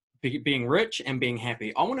about being rich and being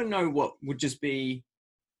happy, I want to know what would be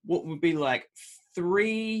like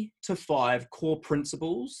 3 to 5 core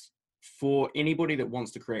principles for anybody that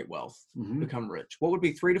wants to create wealth, become rich. What would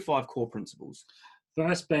be 3 to 5 core principles?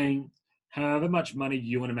 First being, however much money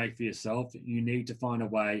you want to make for yourself, you need to find a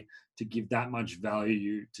way to give that much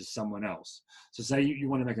value to someone else. So say you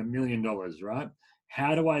want to make $1 million, right?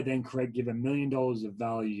 How do I then give $1 million of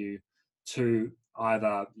value to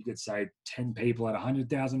either you could say 10 people at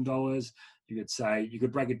 $100,000. You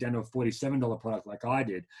could break it down to a $47 product like I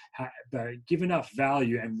did, but give enough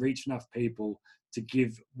value and reach enough people to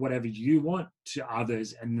give whatever you want to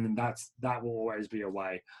others. And then that will always be a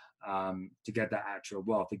way to get that actual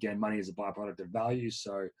wealth. Again, money is a byproduct of value.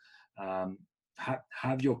 So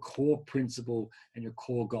have your core principle and your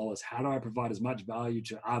core goal is, how do I provide as much value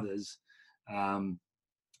to others? And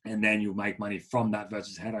then you'll make money from that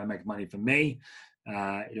versus, how do I make money for me?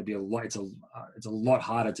 It'll be a lot. It's a lot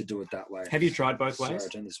harder to do it that way. Have you tried both ways? Sorry,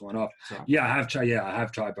 turn this one off. Sorry. Yeah, I have tried. Yeah, I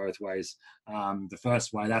have tried both ways. The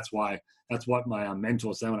first way, that's what my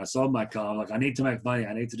mentor said when I sold my car. I'm like, I need to make money.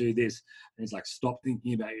 I need to do this. And he's like, stop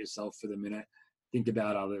thinking about yourself for the minute. Think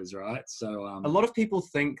about others, right? So a lot of people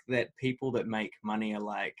think that people that make money are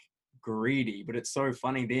like greedy, but it's so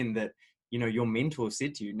funny then that, you know, your mentor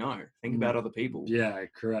said to you, no, think about other people. Yeah,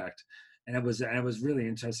 correct. And it was really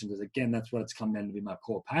interesting because, again, that's what it's come down to be my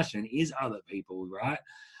core passion is other people, right?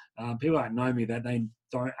 People that know me, that they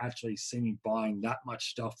don't actually see me buying that much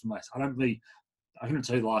stuff for myself. I couldn't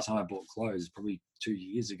tell you the last time I bought clothes, probably 2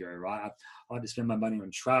 years ago, right? I like to spend my money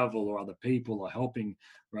on travel or other people or helping,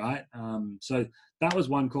 right? So that was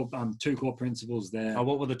two core principles there. Oh,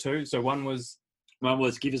 what were the two? So one was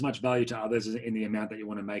give as much value to others in the amount that you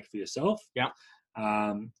want to make for yourself. Yeah.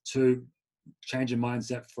 Two, change your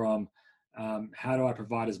mindset from how do I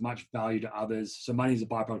provide as much value to others? So money is a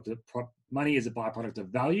byproduct of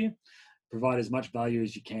value. Provide as much value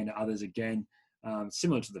as you can to others. Again,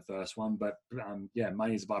 similar to the first one, but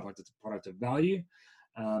money is a byproduct of value.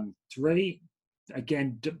 Three,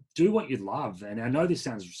 again, do what you love. And I know this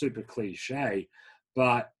sounds super cliche,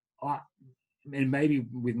 but and maybe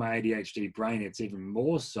with my ADHD brain, it's even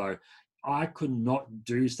more so. I could not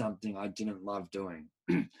do something I didn't love doing.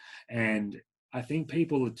 And I think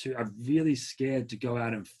people are really scared to go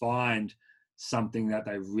out and find something that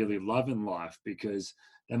they really love in life because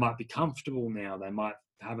they might be comfortable now. They might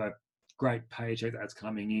have a great paycheck that's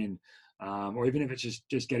coming in, or even if it's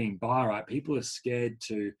just getting by, right? People are scared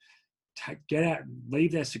to get out,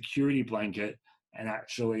 leave their security blanket and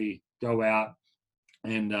actually go out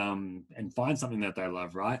and find something that they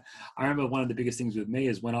love, right? I remember one of the biggest things with me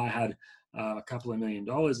is when I had a couple of $1 million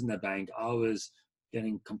in the bank, I was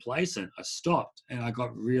getting complacent. I stopped and I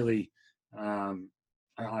got really,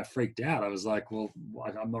 I freaked out. I was like, well,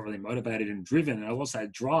 I'm not really motivated and driven. And I also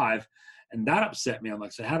had drive, and that upset me. I'm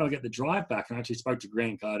like, so how do I get the drive back? And I actually spoke to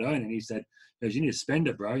Grant Cardone, and he said, you need to spend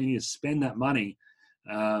it, bro. You need to spend that money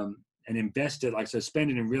and invest it. Like, so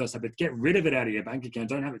spend it in real estate, but get rid of it out of your bank account.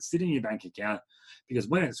 Don't have it sit in your bank account, because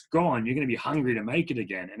when it's gone, you're going to be hungry to make it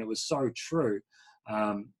again. And it was so true.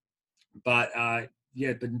 But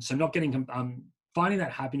so not getting, finding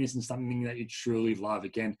that happiness in something that you truly love.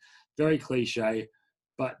 Again, very cliche,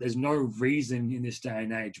 but there's no reason in this day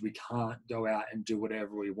and age we can't go out and do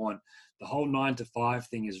whatever we want. The whole 9 to 5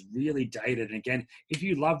 thing is really dated. And again, if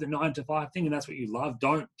you love the 9 to 5 thing and that's what you love,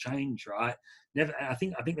 don't change, right? Never. I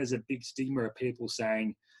think there's a big stigma of people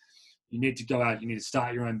saying you need to go out, you need to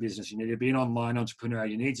start your own business, you need to be an online entrepreneur,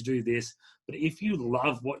 you need to do this. But if you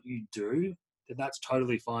love what you do, then that's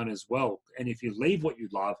totally fine as well. And if you leave what you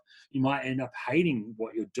love, you might end up hating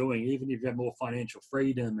what you're doing. Even if you have more financial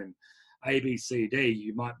freedom and A, B, C, D,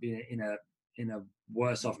 you might be in a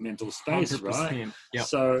worse off mental space, 100%. Right? Yep.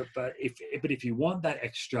 So, but if you want that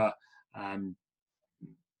extra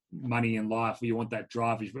money in life, or you want that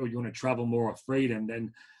drive, or you want to travel more or freedom,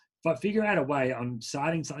 then figure out a way on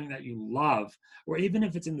starting something that you love, or even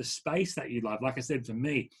if it's in the space that you love. Like I said, for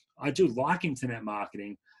me, I do like internet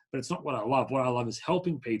marketing, but it's not what I love. What I love is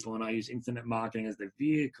helping people, and I use internet marketing as the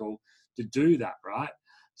vehicle to do that, right?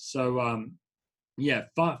 So,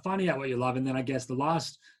 finding out what you love. And then I guess the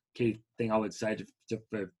last key thing I would say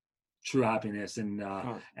for true happiness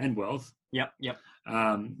and wealth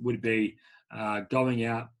would be going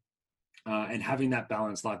out and having that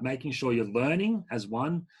balance, like making sure you're learning as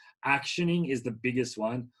one. Actioning is the biggest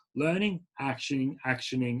one. Learning, actioning,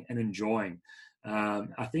 and enjoying.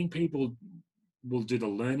 I think people will do the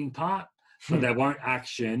learning part, but they won't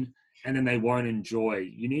action, and then they won't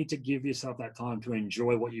enjoy. You need to give yourself that time to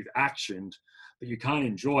enjoy what you've actioned, but you can't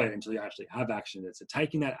enjoy it until you actually have actioned it. So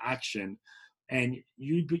taking that action, and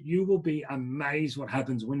you will be amazed what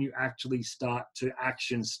happens when you actually start to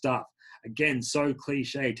action stuff. Again, so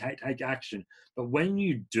cliche, take action. But when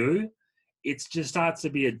you do, it just starts to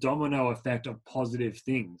be a domino effect of positive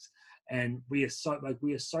things. And we are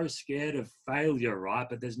so scared of failure, right?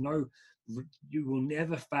 But you will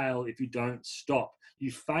never fail if you don't stop.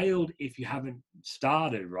 You failed if you haven't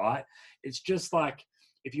started, right? It's just like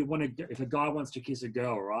if a guy wants to kiss a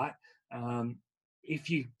girl, right?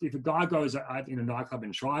 if a guy goes in a nightclub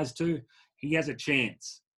and tries to, he has a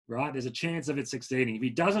chance, right? There's a chance of it succeeding. If he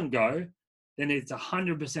doesn't go, then it's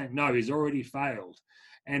 100% no. He's already failed.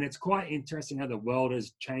 And it's quite interesting how the world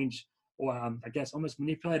has changed, or I guess almost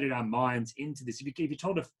manipulated our minds into this. If you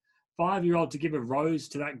told a 5-year-old to give a rose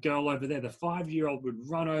to that girl over there, the 5-year-old would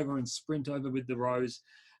run over and sprint over with the rose,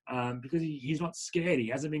 because he's not scared. He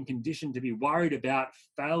hasn't been conditioned to be worried about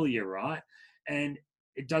failure, right? And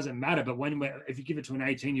it doesn't matter. But if you give it to an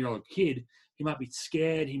 18-year-old kid, he might be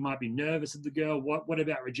scared. He might be nervous of the girl. What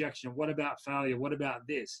about rejection? What about failure? What about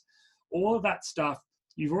this? All of that stuff,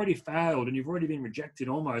 you've already failed and you've already been rejected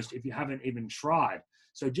almost if you haven't even tried.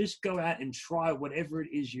 So just go out and try whatever it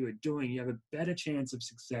is you are doing. You have a better chance of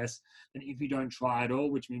success than if you don't try at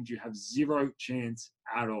all, which means you have zero chance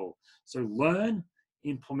at all. So learn,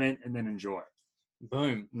 implement, and then enjoy.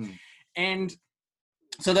 Boom. And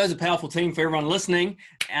so those are powerful team for everyone listening.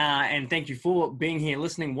 And thank you for being here,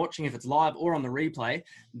 listening, watching, if it's live or on the replay.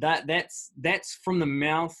 That's from the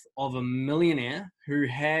mouth of a millionaire who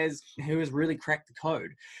has really cracked the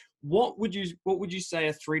code. What would you say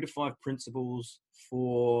are 3 to 5 principles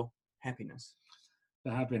for happiness?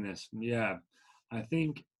 For happiness, yeah. I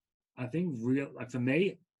think for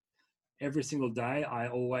me, every single day, I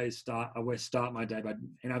always start my day by,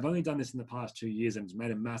 and I've only done this in the past 2 years, and it's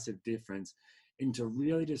made a massive difference, into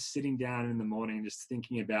really just sitting down in the morning and just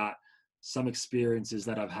thinking about some experiences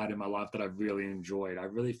that I've had in my life that I've really enjoyed. I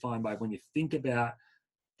really find when you think about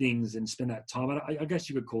things and spend that time, I guess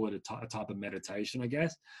you could call it a type of meditation, I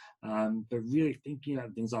guess, but really thinking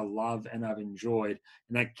about things I love and I've enjoyed,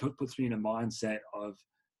 and that puts me in a mindset of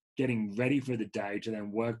getting ready for the day to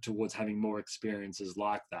then work towards having more experiences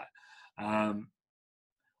like that.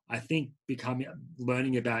 I think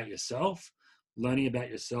learning about yourself,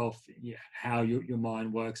 how your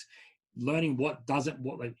mind works, learning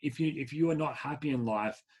if you are not happy in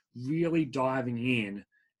life, really diving in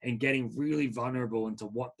and getting really vulnerable into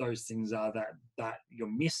what those things are that you're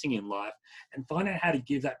missing in life, and find out how to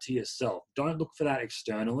give that to yourself. Don't look for that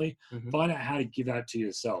externally. Find out how to give that to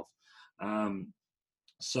yourself.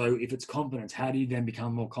 So if it's confidence, how do you then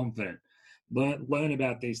become more confident? Learn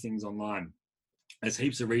about these things online. There's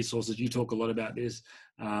heaps of resources. You talk a lot about this.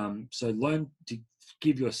 So learn to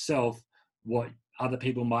give yourself what other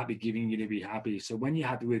people might be giving you to be happy. So when you're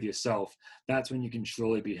happy with yourself, that's when you can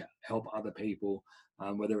truly help other people,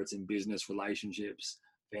 whether it's in business, relationships,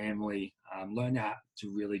 family. Learn how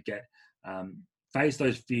to really face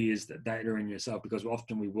those fears that are in yourself, because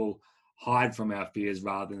often we will hide from our fears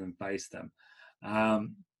rather than face them.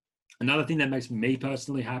 Another thing that makes me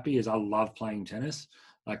personally happy is I love playing tennis.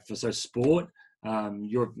 Sport.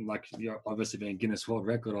 You're obviously being Guinness World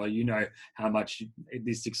Record, or you know how much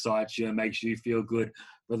this excites you and makes you feel good,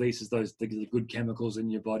 releases the good chemicals in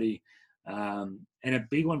your body. And a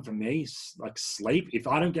big one for me is sleep. If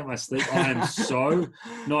I don't get my sleep, I am so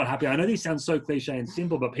not happy. I know these sound so cliche and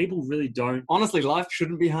simple, but people really don't. Honestly, life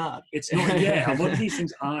shouldn't be hard. It's not. Yeah, a lot of these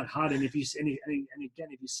things aren't hard. And if you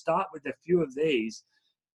start with a few of these,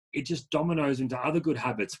 it just dominoes into other good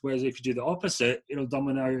habits. Whereas if you do the opposite, it'll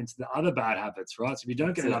domino into the other bad habits, right? So if you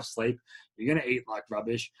don't get enough sleep, you're going to eat like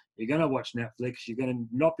rubbish. You're going to watch Netflix. You're going to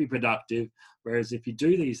not be productive. Whereas if you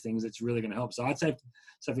do these things, it's really going to help. So I'd say,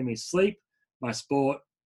 for me, sleep, my sport,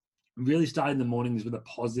 really starting the mornings with a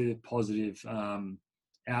positive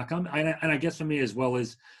outcome. And I guess for me as well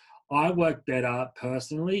is, I work better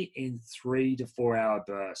personally in 3 to 4 hour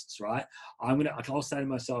bursts, right? I'll say to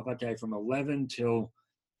myself, okay, from 11 till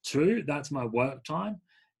 2, that's my work time,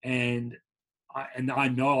 and I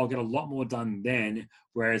know I'll get a lot more done then.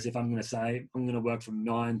 Whereas if I'm going to say I'm going to work from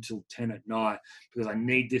 9 till 10 at night because I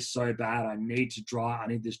need this so bad, I need to drive, I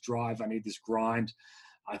need this drive, I need this grind,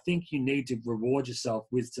 I think you need to reward yourself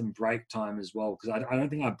with some break time as well, because I don't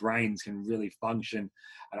think our brains can really function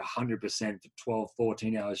at 100% for 12,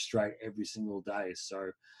 14 hours straight every single day. So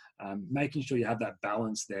making sure you have that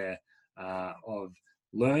balance there of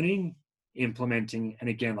learning, implementing, and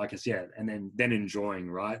again, like I said, and then enjoying,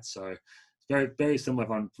 right? So it's very, very similar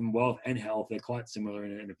from wealth and health. They're quite similar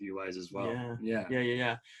in a few ways as well.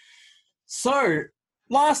 Yeah. So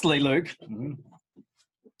lastly, Luke,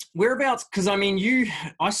 whereabouts, because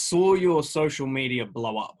I saw your social media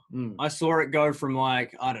blow up. I saw it go from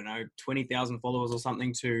 20,000 followers or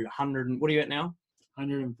something to 100. What are you at now?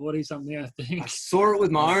 140 something, I think. I saw it with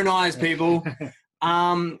my own eyes, people.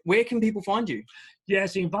 Where can people find you? Yeah,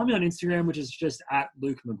 so you can find me on Instagram, which is just at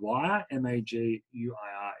Luke Maguire, Maguire,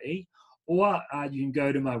 or you can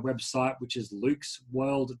go to my website, which is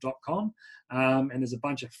lukesworld.com, and there's a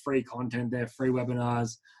bunch of free content there, free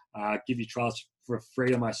webinars, give you trials for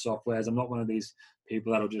free on my softwares. I'm not one of these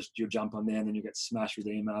people that'll you'll jump on there and then you get smashed with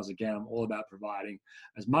emails. Again, I'm all about providing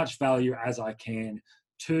as much value as I can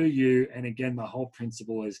to you. And again, my whole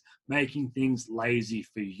principle is making things lazy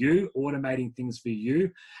for you, automating things for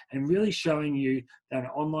you, and really showing you that an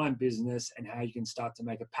online business and how you can start to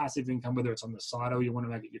make a passive income, whether it's on the side or you want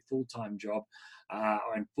to make it your full-time job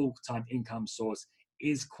or a full-time income source,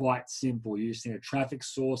 is quite simple. You just need a traffic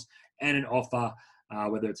source and an offer,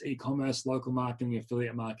 whether it's e-commerce, local marketing,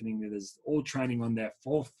 affiliate marketing. There's all training on there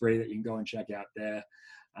for free that you can go and check out there.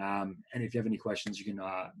 And if you have any questions, you can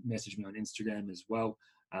message me on Instagram as well.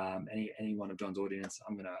 Any one of John's audience,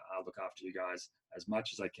 I'm going to look after you guys as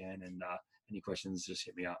much as I can. And any questions, just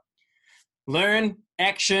hit me up. Learn,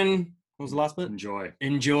 action. What was the last bit?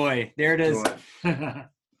 Enjoy. There it is.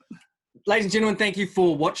 Ladies and gentlemen, thank you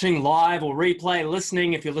for watching live or replay,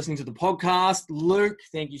 listening. If you're listening to the podcast, Luke,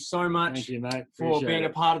 thank you so much. Thank you, mate. For being a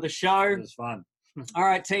part of the show. It was fun. All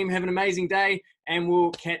right, team, have an amazing day, and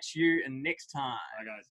we'll catch you next time. Bye, guys.